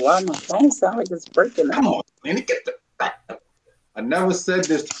said. I don't know why my phone sounds like it's breaking. Come on, Selena, get the. I never said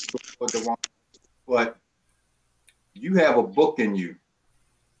this to you before, but you have a book in you.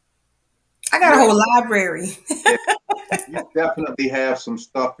 I got a whole library. You definitely have some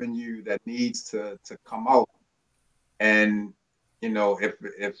stuff in you that needs to come out. And, you know, if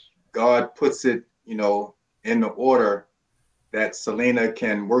God puts it, you know, in the order that Selena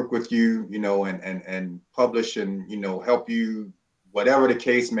can work with you, you know, and publish and, you know, help you, whatever the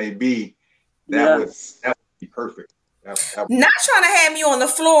case may be, that would be perfect. Not trying to have me on the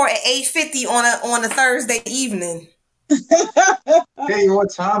floor at 8:50 on a Thursday evening. Tell you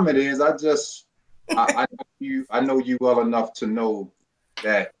what time it is. I know you well enough to know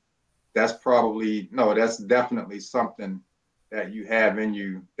that that's definitely something that you have in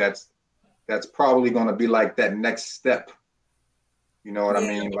you. That's probably going to be like that next step. You know what I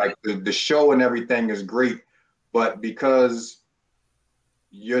mean? Like the show and everything is great, but because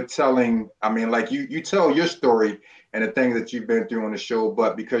you're telling, I mean, like you tell your story and the things that you've been through on the show,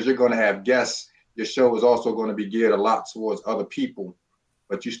 but because you're going to have guests, your show is also going to be geared a lot towards other people,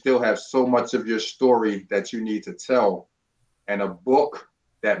 but you still have so much of your story that you need to tell. And a book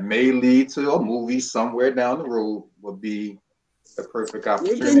that may lead to a movie somewhere down the road would be the perfect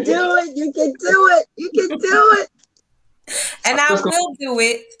opportunity. You can do it. You can do it. You can do it. And I will do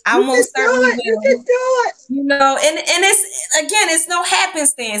it. I most certainly will. You can do it. You know, and it's no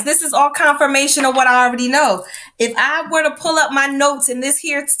happenstance. This is all confirmation of what I already know. If I were to pull up my notes in this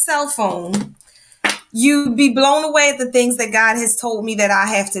here cell phone, you'd be blown away at the things that God has told me that I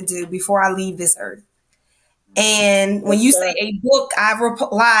have to do before I leave this earth. And when you say a book, I've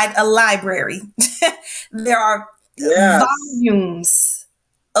replied a library. There are volumes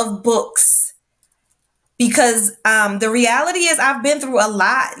of books. Because the reality is I've been through a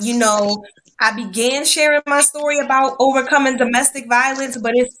lot. You know, I began sharing my story about overcoming domestic violence,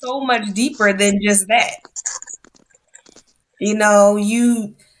 but it's so much deeper than just that. You know,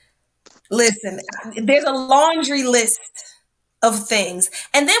 listen, there's a laundry list of things.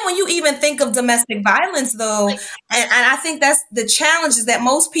 And then when you even think of domestic violence, though, and I think that's the challenge is that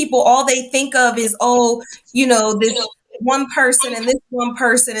most people, all they think of is, oh, you know, this one person and this one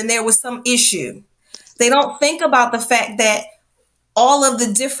person, and there was some issue. They don't think about the fact that all of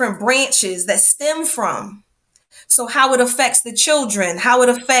the different branches that stem from. So how it affects the children, how it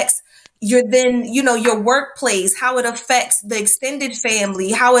affects your workplace, how it affects the extended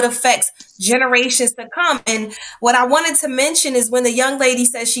family, how it affects generations to come. And what I wanted to mention is when the young lady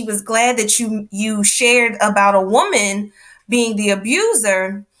said she was glad that you shared about a woman being the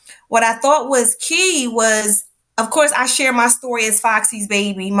abuser, what I thought was key was, of course, I share my story as Foxy's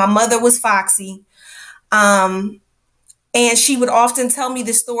baby. My mother was Foxy. And she would often tell me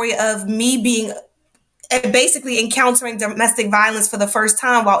the story of me being basically encountering domestic violence for the first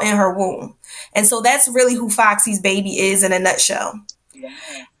time while in her womb. And so that's really who Foxy's baby is in a nutshell. Yeah.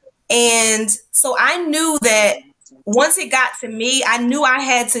 And so I knew that once it got to me, I knew I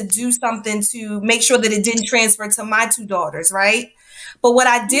had to do something to make sure that it didn't transfer to my two daughters, right? But what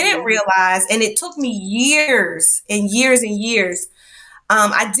I didn't realize, and it took me years and years and years,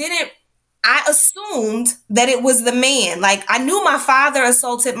 I assumed that it was the man. Like I knew my father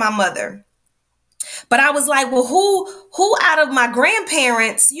assaulted my mother, but I was like, well, who out of my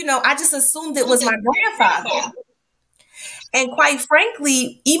grandparents, you know, I just assumed it was my grandfather. And quite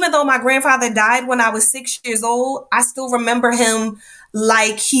frankly, even though my grandfather died when I was 6 years old, I still remember him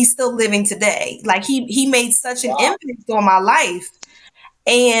like he's still living today. Like he made such an impact on my life.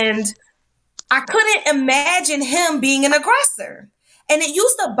 And I couldn't imagine him being an aggressor. And it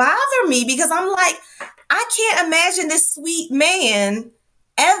used to bother me because I'm like, I can't imagine this sweet man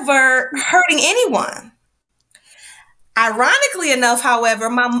ever hurting anyone. Ironically enough, however,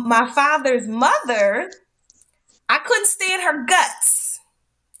 my father's mother, I couldn't stand her guts.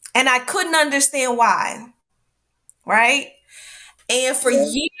 And I couldn't understand why. Right? And for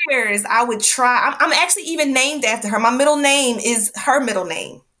years, I would try. I'm actually even named after her. My middle name is her middle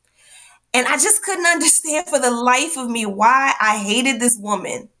name. And I just couldn't understand for the life of me why I hated this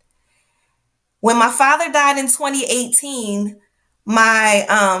woman. When my father died in 2018, my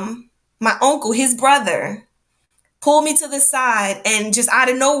uncle, his brother, pulled me to the side and just out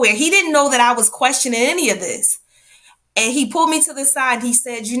of nowhere, he didn't know that I was questioning any of this. And he pulled me to the side. He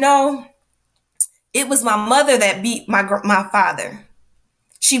said, you know, it was my mother that beat my father.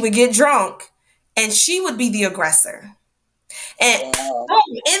 She would get drunk and she would be the aggressor. And in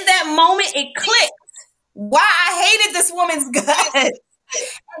that moment, it clicked why I hated this woman's guts.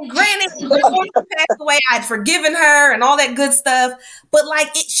 Granted, before she passed away, I'd forgiven her and all that good stuff. But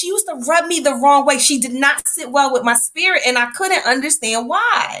like, she used to rub me the wrong way. She did not sit well with my spirit, and I couldn't understand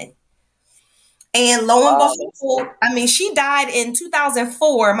why. And lo and behold, I mean, she died in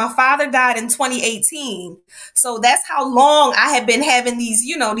 2004. My father died in 2018. So that's how long I had been having these,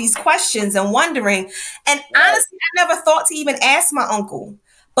 you know, these questions and wondering. And honestly, I never thought to even ask my uncle,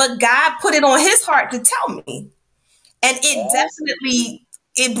 but God put it on his heart to tell me. And it definitely,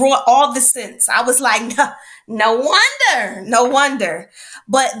 it brought all the sense. I was like, no wonder.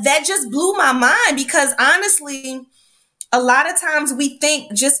 But that just blew my mind because honestly, a lot of times we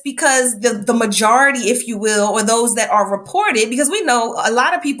think just because the majority, if you will, or those that are reported, because we know a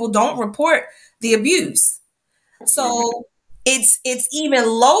lot of people don't report the abuse. So it's even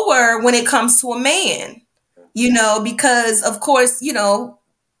lower when it comes to a man, you know, because of course, you know,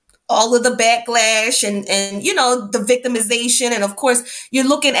 all of the backlash and you know, the victimization. And of course, you're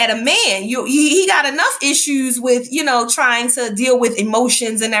looking at a man, he got enough issues with, you know, trying to deal with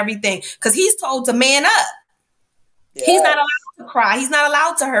emotions and everything because he's told to man up. Yes. He's not allowed to cry. He's not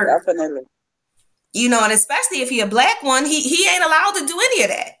allowed to hurt. Definitely. You know, and especially if he a black one, he ain't allowed to do any of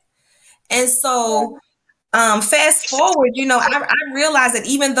that. And so fast forward, you know, I realize that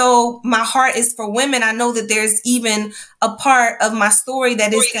even though my heart is for women, I know that there's even a part of my story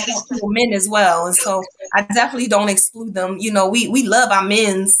that is to help men as well. And so I definitely don't exclude them. You know, we love our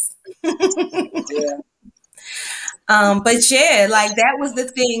men's. Yeah. But yeah, like that was the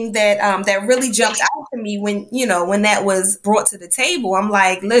thing that that really jumped out to me when, you know, when that was brought to the table. I'm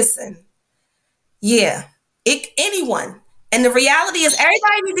like, listen, yeah, anyone. And the reality is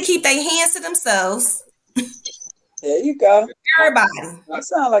everybody needs to keep their hands to themselves. There you go. Everybody. That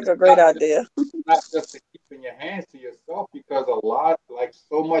sounds like a great idea. Not just to keeping your hands to yourself, because a lot, like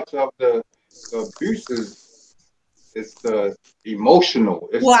so much of the abuse it's the emotional.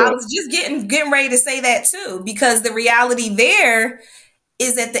 I was just getting ready to say that too, because the reality there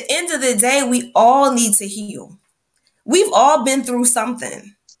is at the end of the day, we all need to heal. We've all been through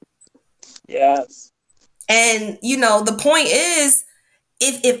something. Yes. And, you know, the point is,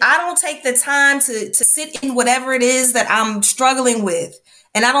 if I don't take the time to sit in whatever it is that I'm struggling with,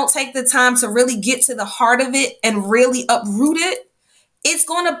 and I don't take the time to really get to the heart of it and really uproot it, it's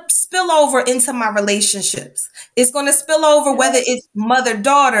going to spill over into my relationships. It's going to spill over whether it's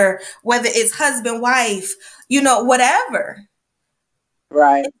mother-daughter, whether it's husband-wife, you know, whatever.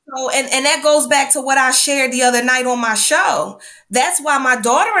 Right. So, and that goes back to what I shared the other night on my show. That's why my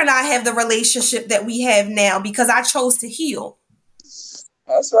daughter and I have the relationship that we have now, because I chose to heal.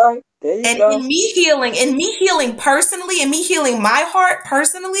 That's right. There you go. And in me healing personally, and me healing my heart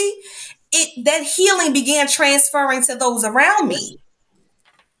personally, that healing began transferring to those around me.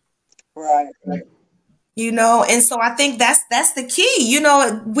 Right. You know, and so I think that's the key. You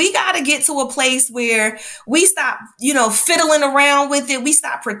know, we got to get to a place where we stop, you know, fiddling around with it. We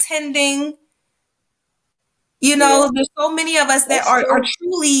stop pretending. You know, there's so many of us that are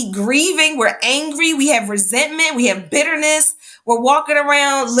truly grieving. We're angry. We have resentment. We have bitterness. We're walking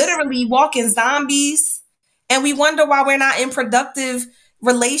around, literally walking zombies. And we wonder why we're not in productive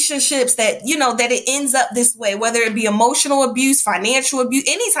relationships that, you know, that it ends up this way, whether it be emotional abuse, financial abuse,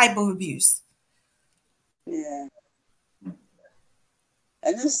 any type of abuse. Yeah.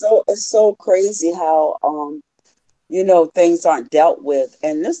 And it's so crazy how, you know, things aren't dealt with.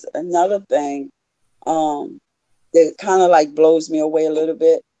 And this another thing that kind of like blows me away a little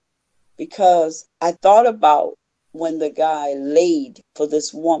bit, because I thought about when the guy laid for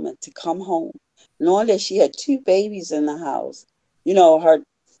this woman to come home, knowing that she had 2 babies in the house, her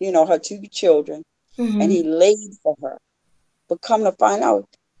 2 children, and he laid for her. But come to find out,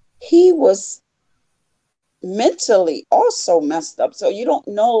 he was mentally also messed up. So you don't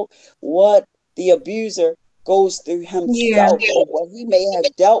know what the abuser goes through Yeah. himself or what he may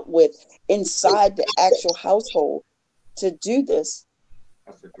have dealt with inside the actual household to do this,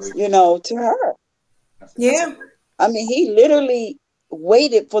 That's a great. to her. That's a Yeah. I mean, he literally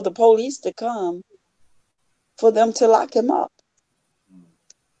waited for the police to come for them to lock him up.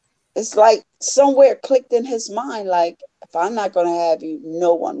 It's like somewhere clicked in his mind, like, if I'm not going to have you,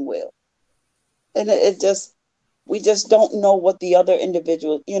 no one will. And it just, we just don't know what the other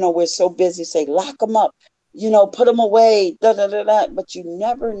individual, we're so busy say, lock them up, put them away, da da da da. But you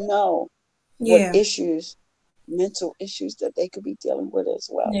never know what Yeah. issues, mental issues that they could be dealing with as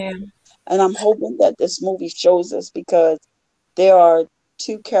well. Yeah. And I'm hoping that this movie shows us, because there are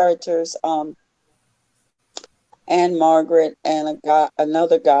two characters, Anne Margaret and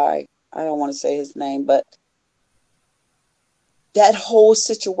another guy. I don't want to say his name, but that whole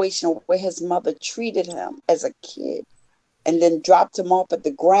situation where his mother treated him as a kid and then dropped him off at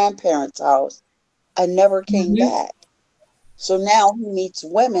the grandparents' house and never came Mm-hmm. back. So now he meets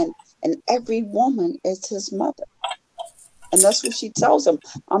women, and every woman is his mother. And that's what she tells him.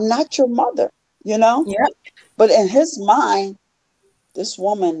 I'm not your mother, Yeah. But in his mind, this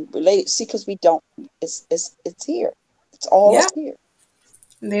woman related. See, because we don't. It's here. It's all Yeah. up here.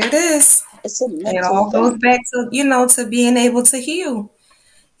 There it is. It's a It mental all goes thing. back to, to being able to heal,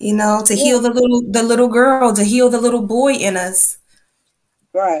 to Yeah. heal the little girl, to heal the little boy in us,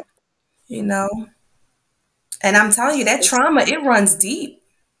 Right. you know. And I'm telling you, that It's trauma, it runs deep.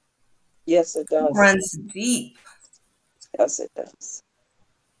 Yes, it It does. runs deep. Yes, it does.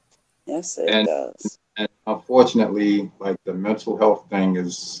 Yes, it And does. and unfortunately, like the mental health thing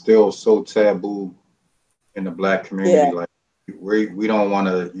is still so taboo in the Black community. Yeah. Like we don't want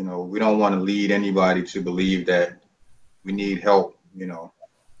to, we don't want to lead anybody to believe that we need help.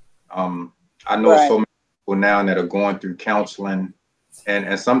 Um, I know Right. so many people now that are going through counseling,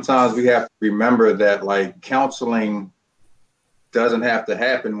 and sometimes we have to remember that like counseling doesn't have to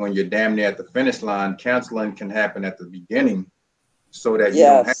happen when you're damn near at the finish line. Counseling can happen at the beginning so that you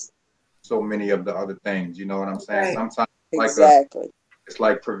don't have Yes. so many of the other things. You know what I'm saying? Right. Sometimes Exactly. it's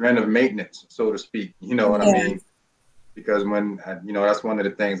like preventive maintenance, so to speak. You know what I Yeah. mean? Because when that's one of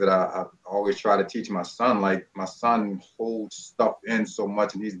the things that I always try to teach my son. Like my son holds stuff in so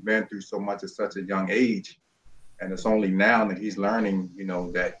much, and he's been through so much at such a young age, and it's only now that he's learning,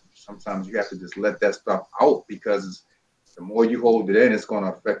 that sometimes you have to just let that stuff out, because the more you hold it in, it's going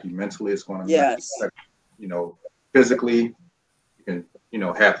to affect you mentally. It's going to Yes. affect, physically. You can,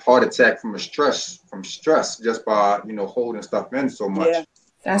 have heart attack from stress just by, holding stuff in so Yeah. much.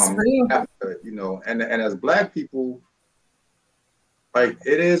 That's You real. have to, and as Black people, like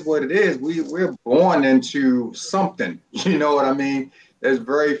it is what it is. We're born into something. You know what I mean? There's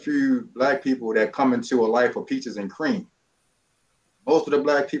very few Black people that come into a life of peaches and cream. Most of the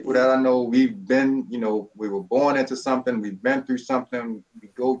Black people that I know, we've been, we were born into something, we've been through something, we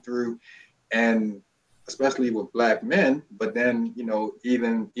go through, and especially with Black men, but then,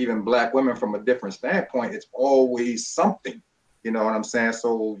 even Black women from a different standpoint, it's always something. You know what I'm saying?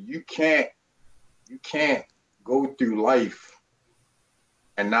 So you can't go through life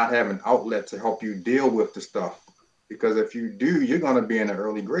and not have an outlet to help you deal with the stuff. Because if you do, you're going to be in an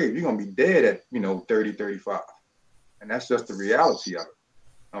early grave. You're going to be dead at, 30, 35. And that's just the reality of it,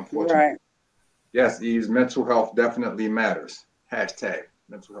 unfortunately. Right. Yes, Eve's mental health definitely matters. Hashtag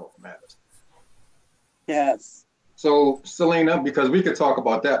mental health matters. Yes. So, Selena, because we could talk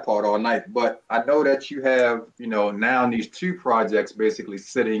about that part all night, but I know that you have, now these two projects basically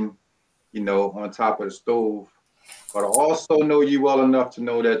sitting, on top of the stove. But I also know you well enough to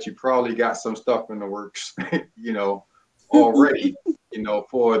know that you probably got some stuff in the works, already,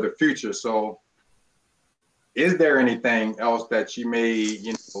 for the future. So, is there anything else that you may,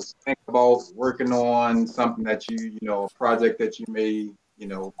 think about working on, something that a project that you may,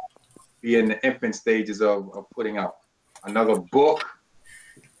 be in the infant stages of putting out? Another book?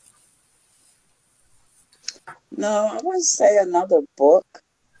 No, I wouldn't say another book.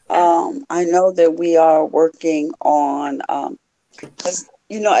 I know that we are working on, because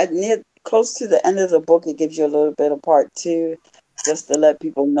close to the end of the book, it gives you a little bit of part two, just to let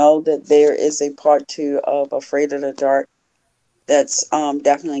people know that there is a part two of Afraid of the Dark that's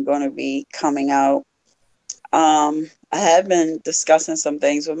definitely going to be coming out. I have been discussing some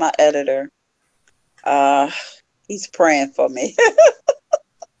things with my editor. He's praying for me.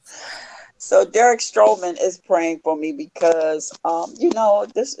 So Derek Stroman is praying for me because,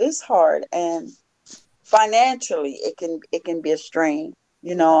 this is hard, and financially it can be a strain.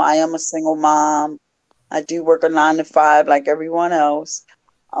 I am a single mom. I do work a 9 to 5 like everyone else.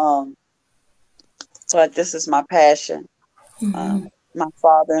 But this is my passion. Mhm. My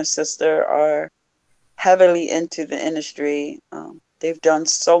father and sister are heavily into the industry. They've done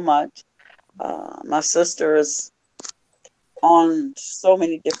so much. My sister is on so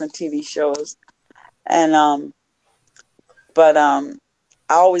many different TV shows, and but I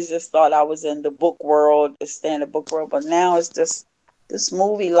always just thought I was in the book world, the standard book world. But now it's just this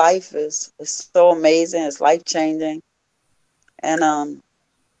movie life is so amazing. It's life changing, and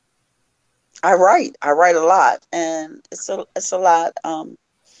I write a lot, and it's a lot.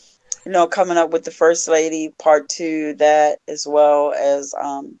 Coming up with the First Lady Part 2, that as well as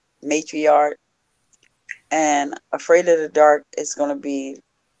Matriarch and Afraid of the Dark is going to be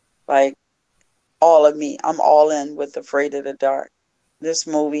like all of me. I'm all in with Afraid of the Dark. This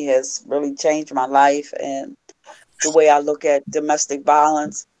movie has really changed my life and the way I look at domestic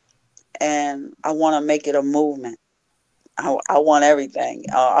violence, and I want to make it a movement. I want everything.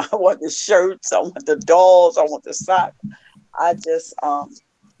 I want the shirts. I want the dolls. I want the socks. I just I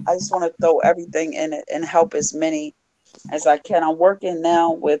just want to throw everything in it and help as many as I can. I'm working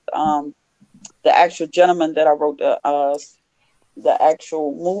now with the actual gentleman that I wrote the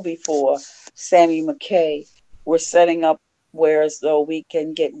actual movie for, Sammy McKay. We're setting up where as though we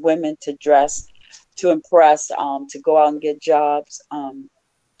can get women to dress to impress, to go out and get jobs,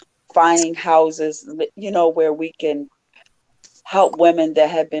 finding houses, where we can help women that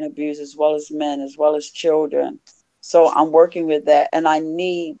have been abused as well as men, as well as children. So I'm working with that, and I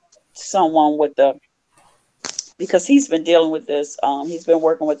need someone because he's been dealing with this. He's been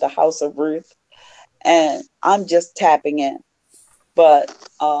working with the House of Ruth, and I'm just tapping in. But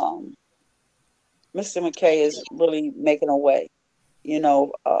Mr. McKay is really making a way,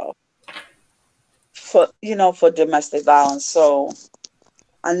 for domestic violence. So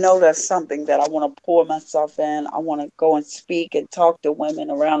I know that's something that I want to pour myself in. I want to go and speak and talk to women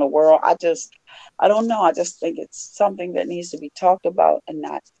around the world. I don't know. I just think it's something that needs to be talked about and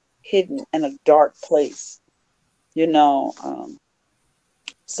not hidden in a dark place, you know.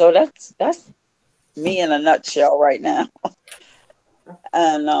 So that's me in a nutshell right now.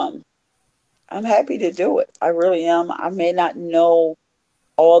 And I'm happy to do it. I really am. I may not know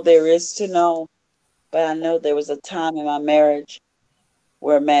all there is to know, but I know there was a time in my marriage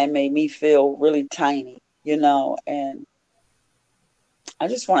where a man made me feel really tiny, and I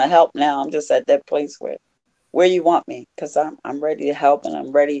just want to help now. I'm just at that place where you want me, because I'm ready to help, and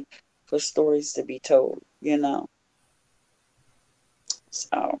I'm ready for stories to be told.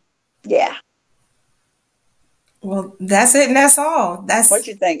 So yeah. Well, that's it, and that's all. What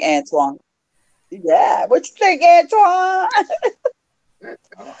you think, Antoine? Yeah, what you think, Antoine? I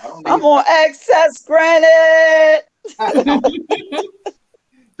don't I'm need. on access granted.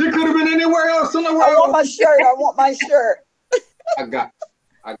 It could have been anywhere else in the I want world. my shirt. I want my shirt.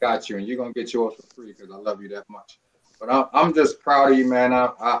 I got you, and you're gonna get yours for free because I love you that much. But I'm just proud of you, man.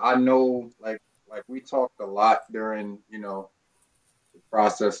 I know, like we talked a lot during the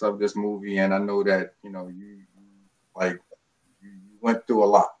process of this movie, and I know that like you went through a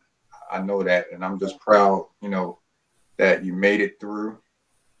lot. I know that, and I'm just proud, that you made it through,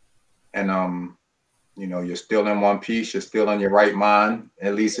 and you're still in one piece. You're still in your right mind.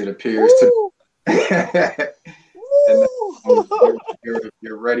 At least it appears to. Woo! And Woo!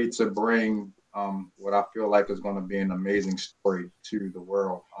 you're ready to bring what I feel like is going to be an amazing story to the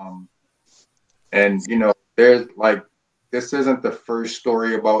world. And there's like this isn't the first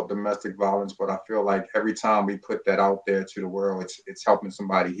story about domestic violence, but I feel like every time we put that out there to the world, it's helping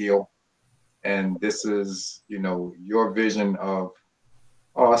somebody heal. And this is your vision of.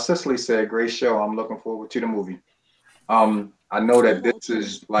 Oh, Cicely said, "Great show. I'm looking forward to the movie." I know that this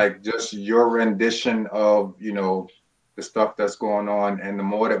is like just your rendition of the stuff that's going on, and the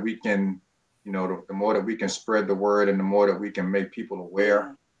more that we can, the more that we can spread the word, and the more that we can make people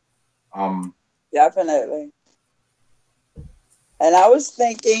aware. Um, Definitely. And I was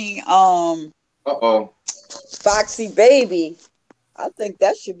thinking, oh, Foxy Baby. I think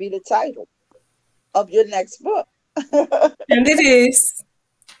that should be the title of your next book. And it is.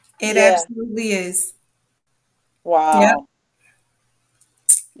 It Yeah. absolutely is. Wow.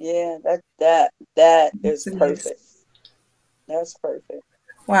 Yeah, that is It is. perfect. That's perfect.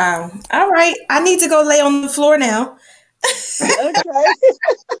 Wow. All right. I need to go lay on the floor now. Okay.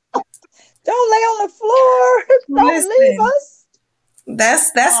 Don't lay on the floor. Don't leave Listen, us.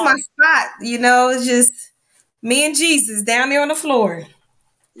 that's my spot. It's just me and Jesus down there on the floor.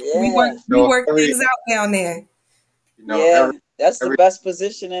 We work Yeah. we work every things out down there. Yeah. every That's the every best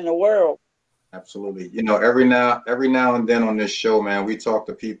position in the world. absolutely. Every now and then on this show, man, we talk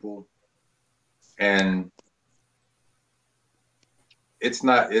to people, and it's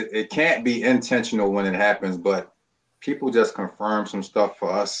not, it can't be intentional when it happens, but people just confirm some stuff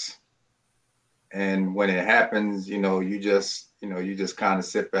for us. And when it happens, you just kind of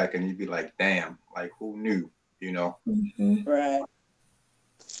sit back and you be like, damn, like who knew, Mm-hmm. Right.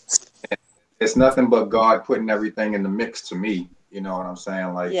 It's nothing but God putting everything in the mix to me. You know what I'm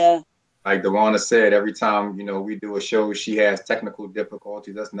saying? Like, Yeah. like Dewana said, every time, we do a show, she has technical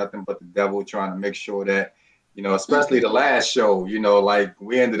difficulties. That's nothing but the devil trying to make sure that, especially the last show, like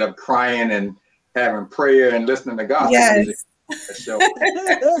we ended up crying and having prayer and listening to gospel music. Yes. That show.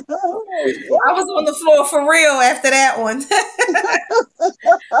 I was on the floor for real after that one.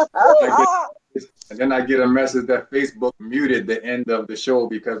 And then I get a message that Facebook muted the end of the show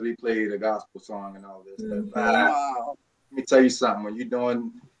because we played a gospel song and all this. Mhm. Wow. Let me tell you something. When you're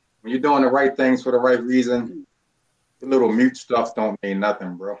doing the right things for the right reason, the little mute stuff don't mean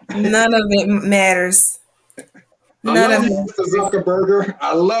nothing, bro. None of it matters. I None love of you, it. Mr. Zuckerberger.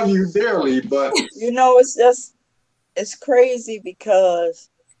 I love you dearly, but It's crazy because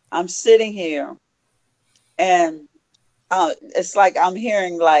I'm sitting here and it's like I'm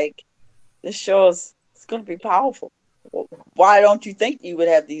hearing like this show it's going to be powerful. Why don't you think you would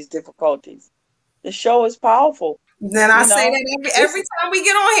have these difficulties? The show is powerful. Then I say that every time we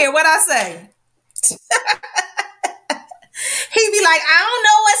get on here. What I say? He be like, I don't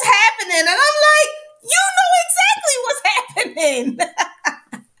know what's happening, and I'm like, you know exactly what's happening.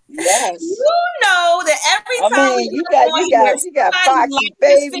 Yes. You know that every time we you get on here, got somebody's Foxy life is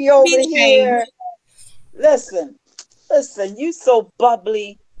Baby over fixing to here. change. Listen, you so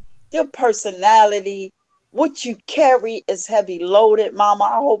bubbly. Your personality, what you carry is heavy loaded, Mama.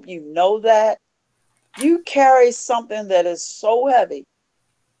 I hope you know that. You carry something that is so heavy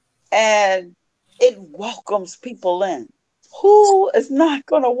and it welcomes people in. Who is not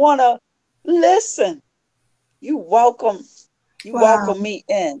going to want to listen? You welcome me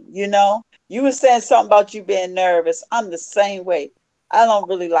in, You were saying something about you being nervous. I'm the same way. I don't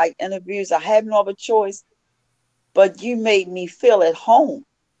really like interviews. I have no other choice. But you made me feel at home.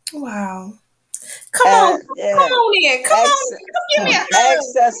 Wow. Come on in. Come give me a hug.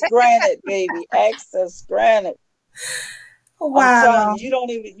 Access granted, baby. Access granted. Wow. I'm telling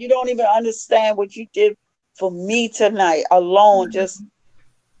you, you don't even understand what you did for me tonight alone. Just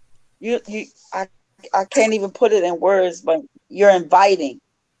I can't even put it in words, but you're inviting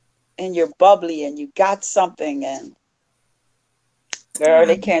and you're bubbly and you got something, and girl,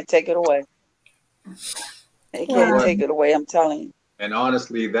 they can't take it away. They can't take it away, I'm telling you. And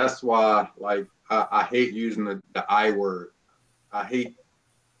honestly, that's why, like, I hate using the I word. I hate,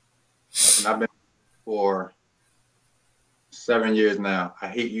 and I've been for 7 years now. I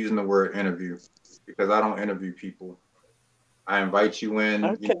hate using the word interview because I don't interview people. I invite you in,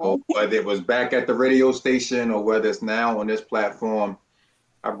 whether it was back at the radio station or whether it's now on this platform.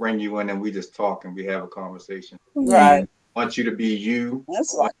 I bring you in and we just talk and we have a conversation. Right. I want you to be you.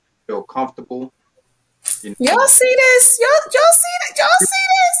 That's right. Feel comfortable. Y'all see this? Y'all see that? Y'all see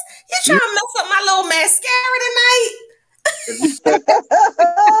this? You trying to mess up my little mascara tonight?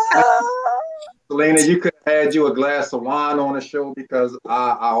 Selena, you could have had you a glass of wine on the show because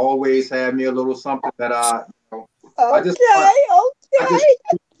I always have me a little something that I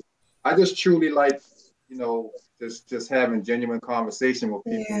just truly like, just having genuine conversation with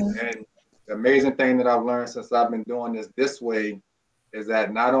people. Yeah. And the amazing thing that I've learned since I've been doing this way is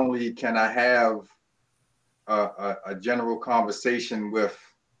that not only can I have a general conversation with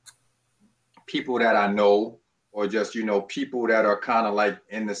people that I know, or just, people that are kind of like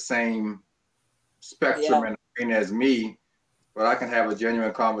in the same spectrum and arena as me, but I can have a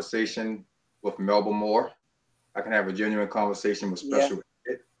genuine conversation with Melba Moore. I can have a genuine conversation with Special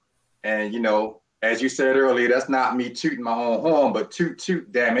Ed. And, as you said earlier, that's not me tooting my own horn, but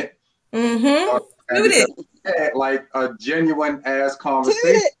toot, damn it. Mm-hmm. Like a genuine ass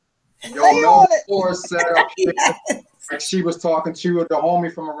conversation. Melba Moore sat up here, like she was talking to the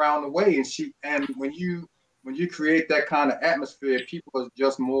homie from around the way, and when you create that kind of atmosphere, people are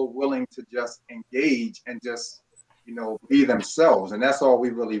just more willing to just engage and just, be themselves. And that's all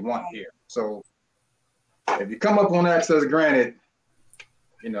we really want here. So if you come up on Access Granted,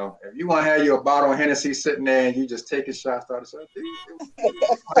 if you want to have your bottle of Hennessy sitting there and you just take a shot, start a shot. Is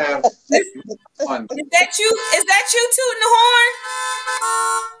that you? Is that you tooting the horn?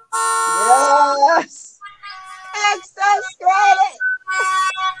 Yes. Access Granted.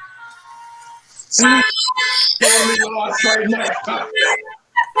 Totally lost right now.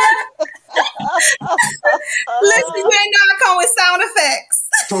 Listen, you ain't gonna come with sound effects.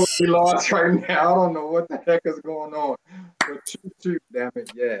 Totally lost right now. I don't know what the heck is going on. But toot, damn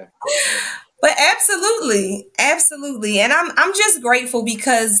it, yeah. But absolutely, absolutely. And I'm just grateful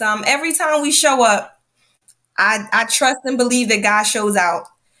because every time we show up, I trust and believe that God shows out.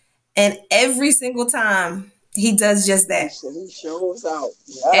 And every single time he does just that. He shows out.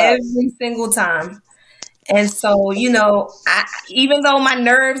 Yes. Every single time. And so, even though my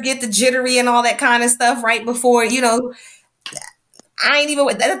nerves get the jittery and all that kind of stuff right before, I ain't even,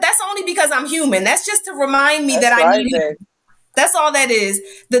 that's only because I'm human. That's just to remind me that I need him. That's all that is.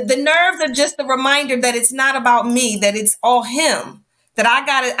 The nerves are just the reminder that it's not about me, that it's all him. That I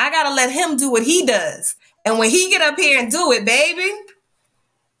gotta let him do what he does. And when he get up here and do it, baby,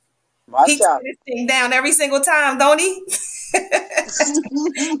 he takes this thing down every single time, don't he?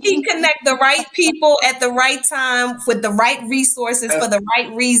 He connect the right people at the right time with the right resources for the right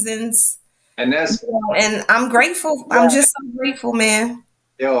reasons. And and I'm grateful. Yeah. I'm just so grateful, man.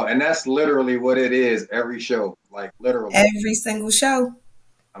 Yo, and that's literally what it is every show. Like literally. Every single show.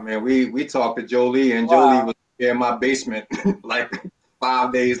 I mean, we talked to Jolie, and Jolie was in my basement like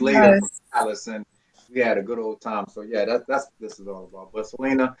 5 days later from Dallas, and we had a good old time. So yeah, that's this is all about. But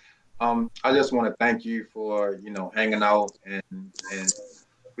Selena, I just want to thank you for hanging out, and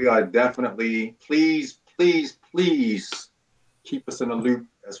we are definitely please keep us in the loop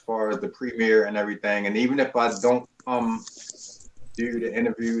as far as the premiere and everything. And even if I don't do the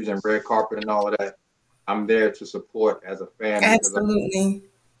interviews and red carpet and all of that, I'm there to support as a fan. Absolutely.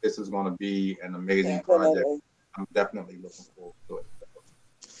 This is going to be an amazing project. I'm definitely looking forward to it.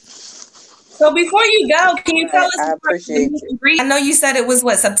 So before you go, can you tell us? I appreciate you. I know you said it was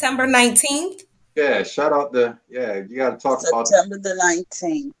September 19th? Yeah, shout out you got to talk about September the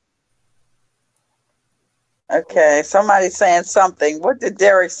 19th. Okay, somebody's saying something. What did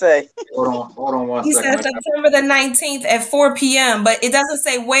Derek say? Hold on one second. He said September the 19th at 4 p.m., but it doesn't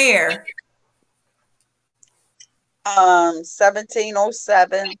say where.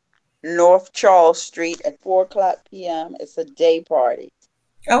 1707 North Charles Street at 4:00 p.m. It's a day party.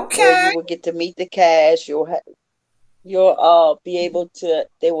 Okay. Where you will get to meet the cast. You'll be able to.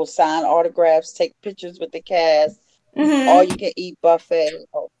 They will sign autographs, take pictures with the cast. Mm-hmm. All you can eat buffet.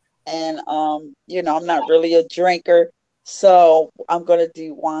 And I'm not really a drinker, so I'm gonna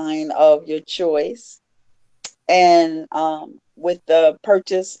do wine of your choice. And with the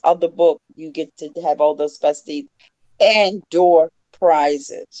purchase of the book, you get to have all those festivities and door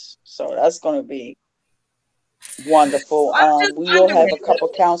prizes. So that's gonna be wonderful. We will have a couple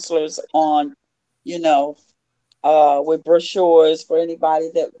counselors on, with brochures for anybody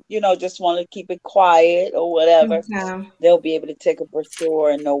that just want to keep it quiet or whatever. Okay. They'll be able to take a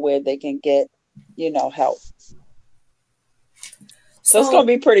brochure and know where they can get help. So it's gonna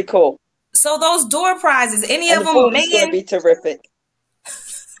be pretty cool. So those door prizes, any and of them a man? It's gonna be terrific.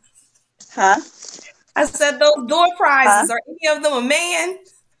 Huh? I said those door prizes, are any of them a man?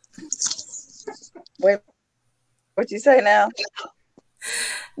 Wait, what you say now?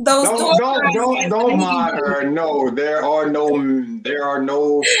 Those don't mind her. No, there are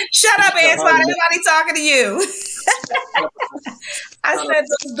no. Shut up, Antoine. Everybody talking to you. I said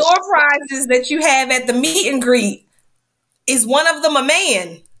those door prizes that you have at the meet and greet, is one of them a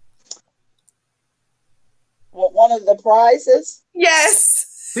man? What, one of the prizes? Yes.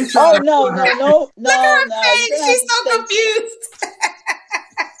 Oh no. Look at her face. She's so confused.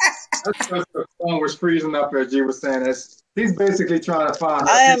 That's because the phone was freezing up, as you were saying. He's basically trying to find.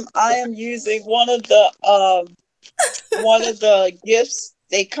 I am using one of the gifts.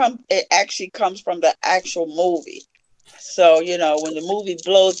 It actually comes from the actual movie. So when the movie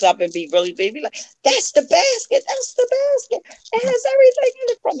blows up and be really big, be like, that's the basket. That's the basket. It has everything in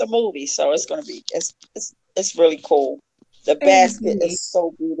it from the movie. So it's gonna be it's really cool. The basket is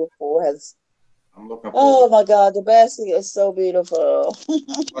so beautiful. Oh my God, the basket is so beautiful. I'm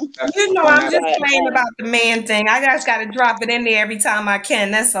just playing about the man thing. I just got to drop it in there every time I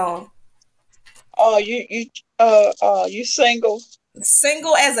can. That's all. Oh, you single?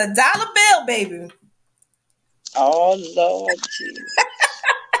 Single as a dollar bill, baby. Oh Lord,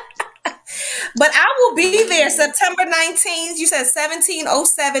 But I will be there September 19th. You said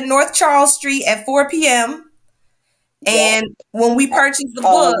 1707 North Charles Street at 4 p.m. And when we purchase the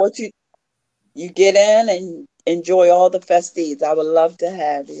book, you get in and enjoy all the festivities. I would love to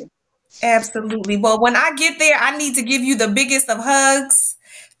have you. Absolutely. Well, when I get there, I need to give you the biggest of hugs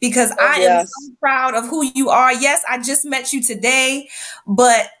because I am so proud of who you are. Yes, I just met you today,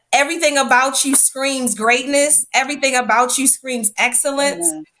 but everything about you screams greatness. Everything about you screams excellence.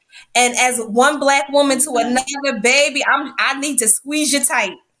 Mm-hmm. And as one Black woman to another, baby, I need to squeeze you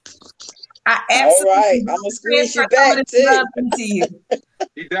tight. I absolutely. All right, I'm gonna squeeze you back too.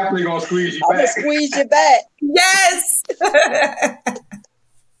 He's definitely gonna squeeze you back. I'm gonna squeeze you back. Yes.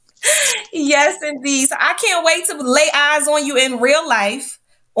 Yes, indeed. So I can't wait to lay eyes on you in real life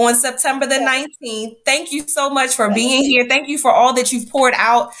on September the 19th. Thank you so much for being here. Thank you for all that you've poured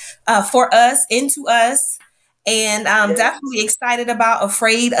out for us, into us. And I'm definitely excited about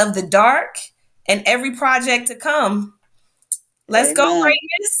Afraid of the Dark and every project to come. Let's go, Amen.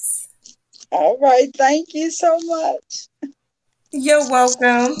 greatness. All right. Thank you so much. You're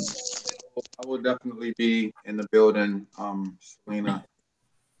welcome. I will definitely be in the building, Selena.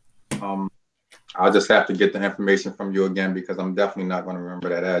 I'll just have to get the information from you again because I'm definitely not going to remember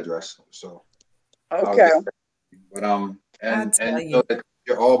that address. So Okay. But and you know that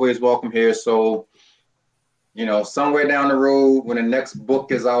you're always welcome here. So somewhere down the road when the next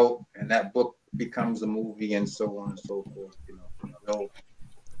book is out and that book becomes a movie and so on and so forth,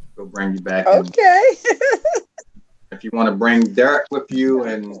 we'll bring you back. Okay. If you want to bring Derek with you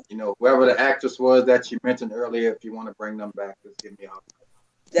and whoever the actress was that you mentioned earlier, if you want to bring them back, just give me a holler.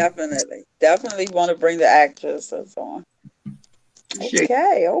 Definitely want to bring the actress and so on.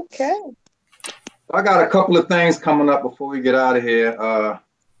 Okay. I got a couple of things coming up before we get out of here.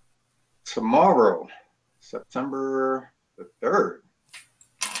 Tomorrow, September the 3rd,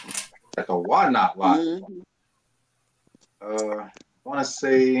 at the Why Not Lot. I want to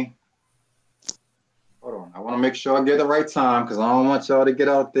say, hold on, I want to make sure I get the right time because I don't want y'all to get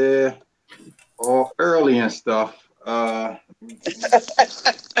out there all early and stuff. Right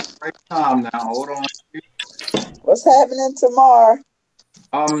time now. Hold on. What's happening tomorrow?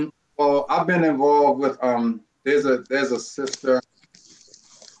 Well, I've been involved with there's a sister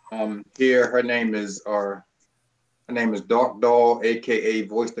here. Her name is Dark Doll, aka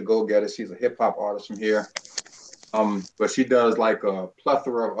Voice the Go Getter. She's a hip hop artist from here. But she does like a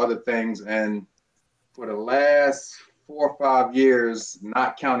plethora of other things, and for the last 4 or 5 years,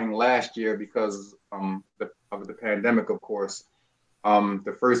 not counting last year because of the pandemic, of course.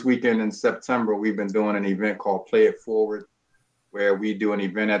 The first weekend in September, we've been doing an event called Play It Forward, where we do an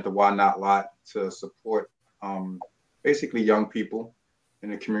event at the Why Not Lot to support basically young people in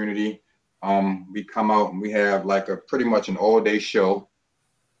the community. We come out and we have like pretty much an all-day show,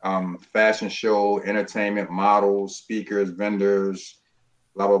 fashion show, entertainment, models, speakers, vendors,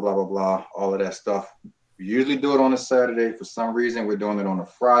 blah, blah, blah, blah, blah, all of that stuff. We usually do it on a Saturday. For some reason, we're doing it on a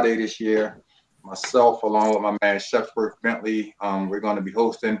Friday this year. Myself, along with my man, Shepard Bentley, we're going to be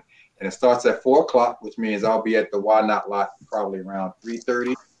hosting. And it starts at 4 o'clock, which means I'll be at the Why Not Lot probably around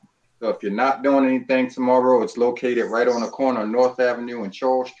 3:30. So if you're not doing anything tomorrow, it's located right on the corner of North Avenue and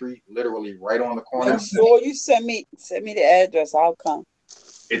Charles Street, literally right on the corner. Make sure you send me the address. I'll come.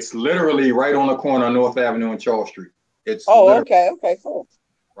 It's literally right on the corner of North Avenue and Charles Street. It's okay, cool.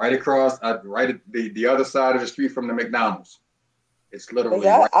 Right across, right at the other side of the street from the McDonald's. It's literally.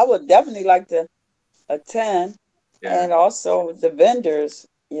 I would definitely like to attend, and also the vendors.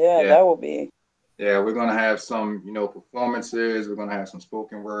 Yeah, that will be. Yeah, we're gonna have some, performances. We're gonna have some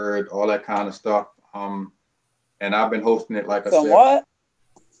spoken word, all that kind of stuff. And I've been hosting it, like I said. What?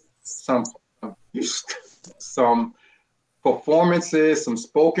 Some performances, some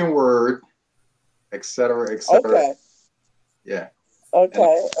spoken word, etc., etc. Okay. Yeah.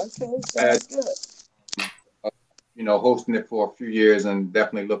 Okay. Sounds good. Hosting it for a few years and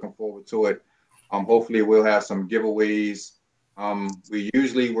definitely looking forward to it. Hopefully we'll have some giveaways.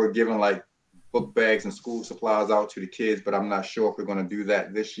 We're giving like book bags and school supplies out to the kids, but I'm not sure if we're going to do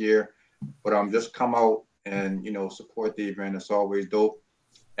that this year. But just come out and support the event. It's always dope.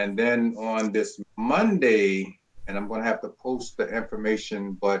 And then on this Monday, and I'm going to have to post the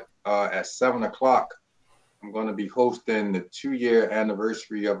information, but at 7 o'clock, I'm going to be hosting the 2-year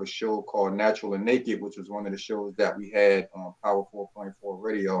anniversary of a show called Natural and Naked, which was one of the shows that we had on Power 4.4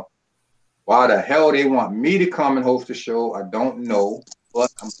 Radio. Why the hell they want me to come and host the show, I don't know. But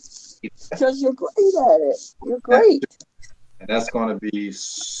because you're great at it. You're great. And that's going to be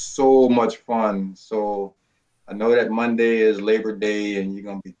so much fun. So I know that Monday is Labor Day and you're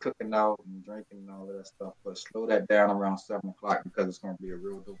going to be cooking out and drinking and all of that stuff, but slow that down around 7 o'clock because it's going to be a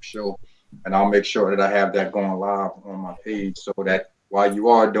real dope show. And I'll make sure that I have that going live on my page so that while you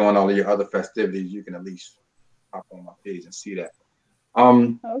are doing all of your other festivities, you can at least hop on my page and see that.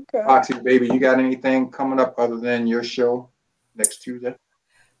 Okay. Foxy Baby, you got anything coming up other than your show next Tuesday?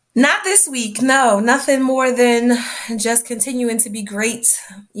 Not this week. No, nothing more than just continuing to be great,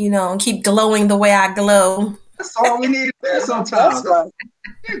 and keep glowing the way I glow. That's all we need to do sometimes. But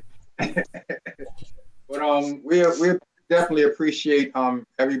we definitely appreciate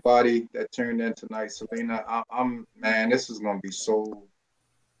everybody that tuned in tonight. Selena, man, this is gonna be so.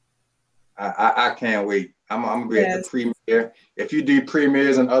 I can't wait. I'm gonna be at the premiere. If you do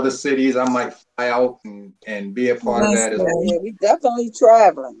premieres in other cities, I might fly out and be a part of that as well. Yeah, we definitely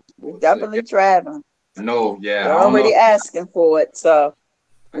traveling. We definitely traveling. No, yeah. They're already asking for it, so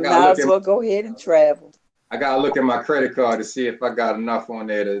we might as well go ahead and travel. I gotta look at my credit card to see if I got enough on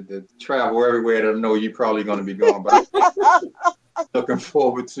there to travel everywhere that I know you're probably gonna be going. But I'm looking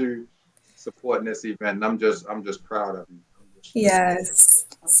forward to supporting this event. And I'm just proud of you. Yes.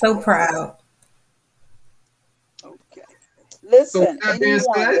 So proud. Okay. Listen,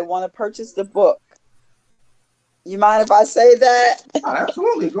 anyone that want to purchase the book, you mind if I say that? Oh,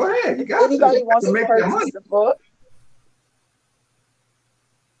 absolutely. Go ahead. You got Anybody wants to purchase the book?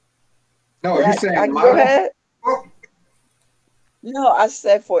 No, you saying go ahead? No, I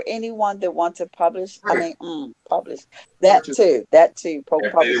said for anyone that wants to publish. Right. I mean, publish that too. Poke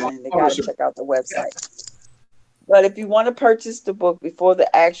Publishing. They got to check out the website. But if you want to purchase the book before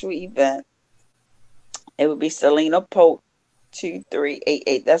the actual event, it would be Selena Pope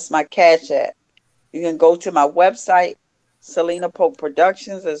 2388. That's my Cash App. You can go to my website, Selena Pope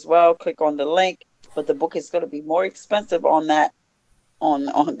Productions, as well. Click on the link. But the book is going to be more expensive on that,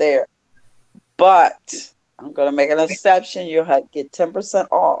 on there. But I'm going to make an exception. You'll get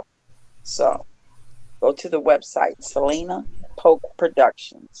 10% off. So go to the website, Selena Pope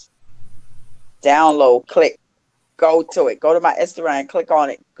Productions. Download, click, go to it. Go to my Instagram, click on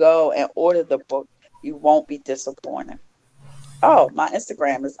it. Go and order the book. You won't be disappointed. Oh, my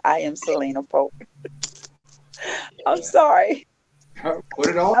Instagram is I am Selena Pope. I'm sorry. Put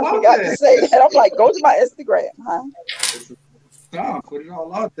it all I out forgot there. to say that. I'm like, go to my Instagram, huh? No, put it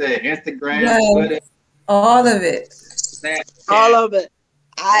all out there. Instagram, Yes. Twitter. All of it. Snapchat. All of it.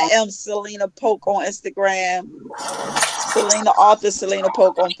 I am Selena Poke on Instagram. Selena Author, Selena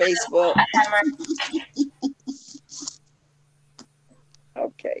Poke on Facebook.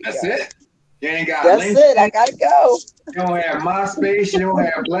 Okay. That's it. You ain't got That's it. I gotta go. You don't have MySpace. You don't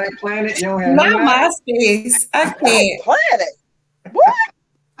have Black Planet. You don't have Not MySpace. I can't. Planet. What?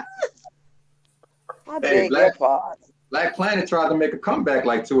 I beg your pardon. Black Planet tried to make a comeback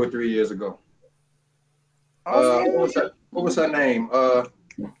like 2 or 3 years ago. What was her name?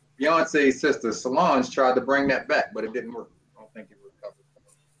 Beyonce's sister Solange tried to bring that back, but it didn't work. I don't think it recovered.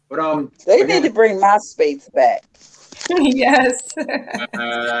 But they need to bring MySpace back. Yes.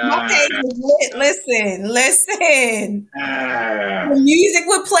 My page was lit. Listen. The music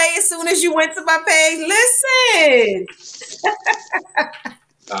would play as soon as you went to my page. Listen.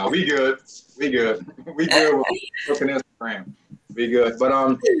 We good. We good with looking at Instagram. We good. But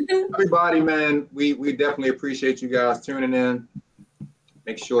everybody, man, we definitely appreciate you guys tuning in.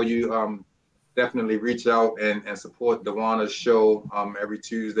 Make sure you definitely reach out and support Dawana's show every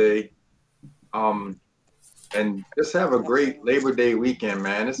Tuesday. And just have a great Labor Day weekend,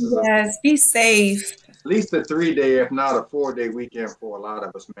 man. This is be safe. At least a 3-day, if not a 4-day weekend for a lot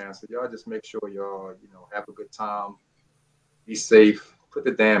of us, man. So y'all just make sure y'all, have a good time. Be safe. Put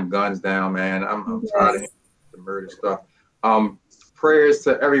the damn guns down, man. I'm tired of the murder stuff. Prayers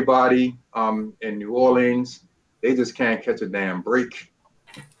to everybody in New Orleans. They just can't catch a damn break.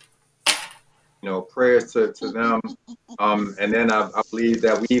 Prayers to them. And then I believe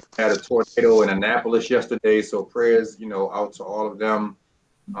that we had a tornado in Annapolis yesterday. So prayers, out to all of them.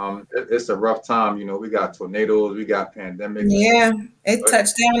 It's a rough time. We got tornadoes, we got pandemics. Yeah, it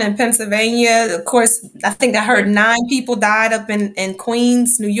touched down in Pennsylvania. Of course, I think I heard 9 people died up in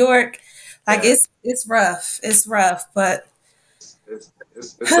Queens, New York. Like it's rough. It's rough, but it's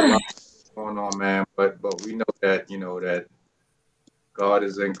a lot going on, man. But we know that that God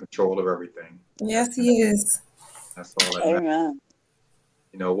is in control of everything. Yes, He is. That's all that matters.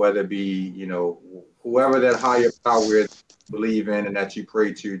 Whether it be whoever that higher power is, believe in and that you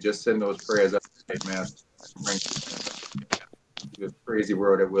pray to, just send those prayers up, man. This crazy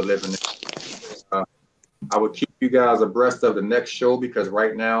world that we're living in. I will keep you guys abreast of the next show because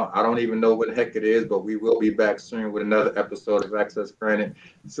right now I don't even know what the heck it is, but we will be back soon with another episode of Access Granted.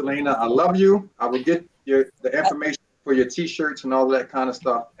 Selena, I love you. I will get the information for your t-shirts and all that kind of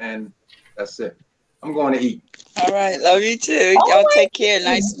stuff, and that's it. I'm going to eat. All right, love you too. Y'all take care.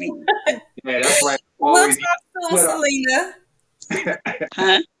 Nice meeting you. Yeah, that's right. We'll talk soon, Selena.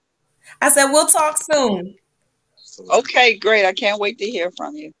 Huh? I said we'll talk soon. Okay, great. I can't wait to hear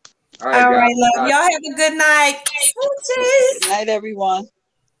from you. All right, love. Y'all have a good night. Good night, everyone.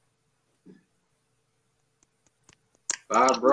 Bye, bro.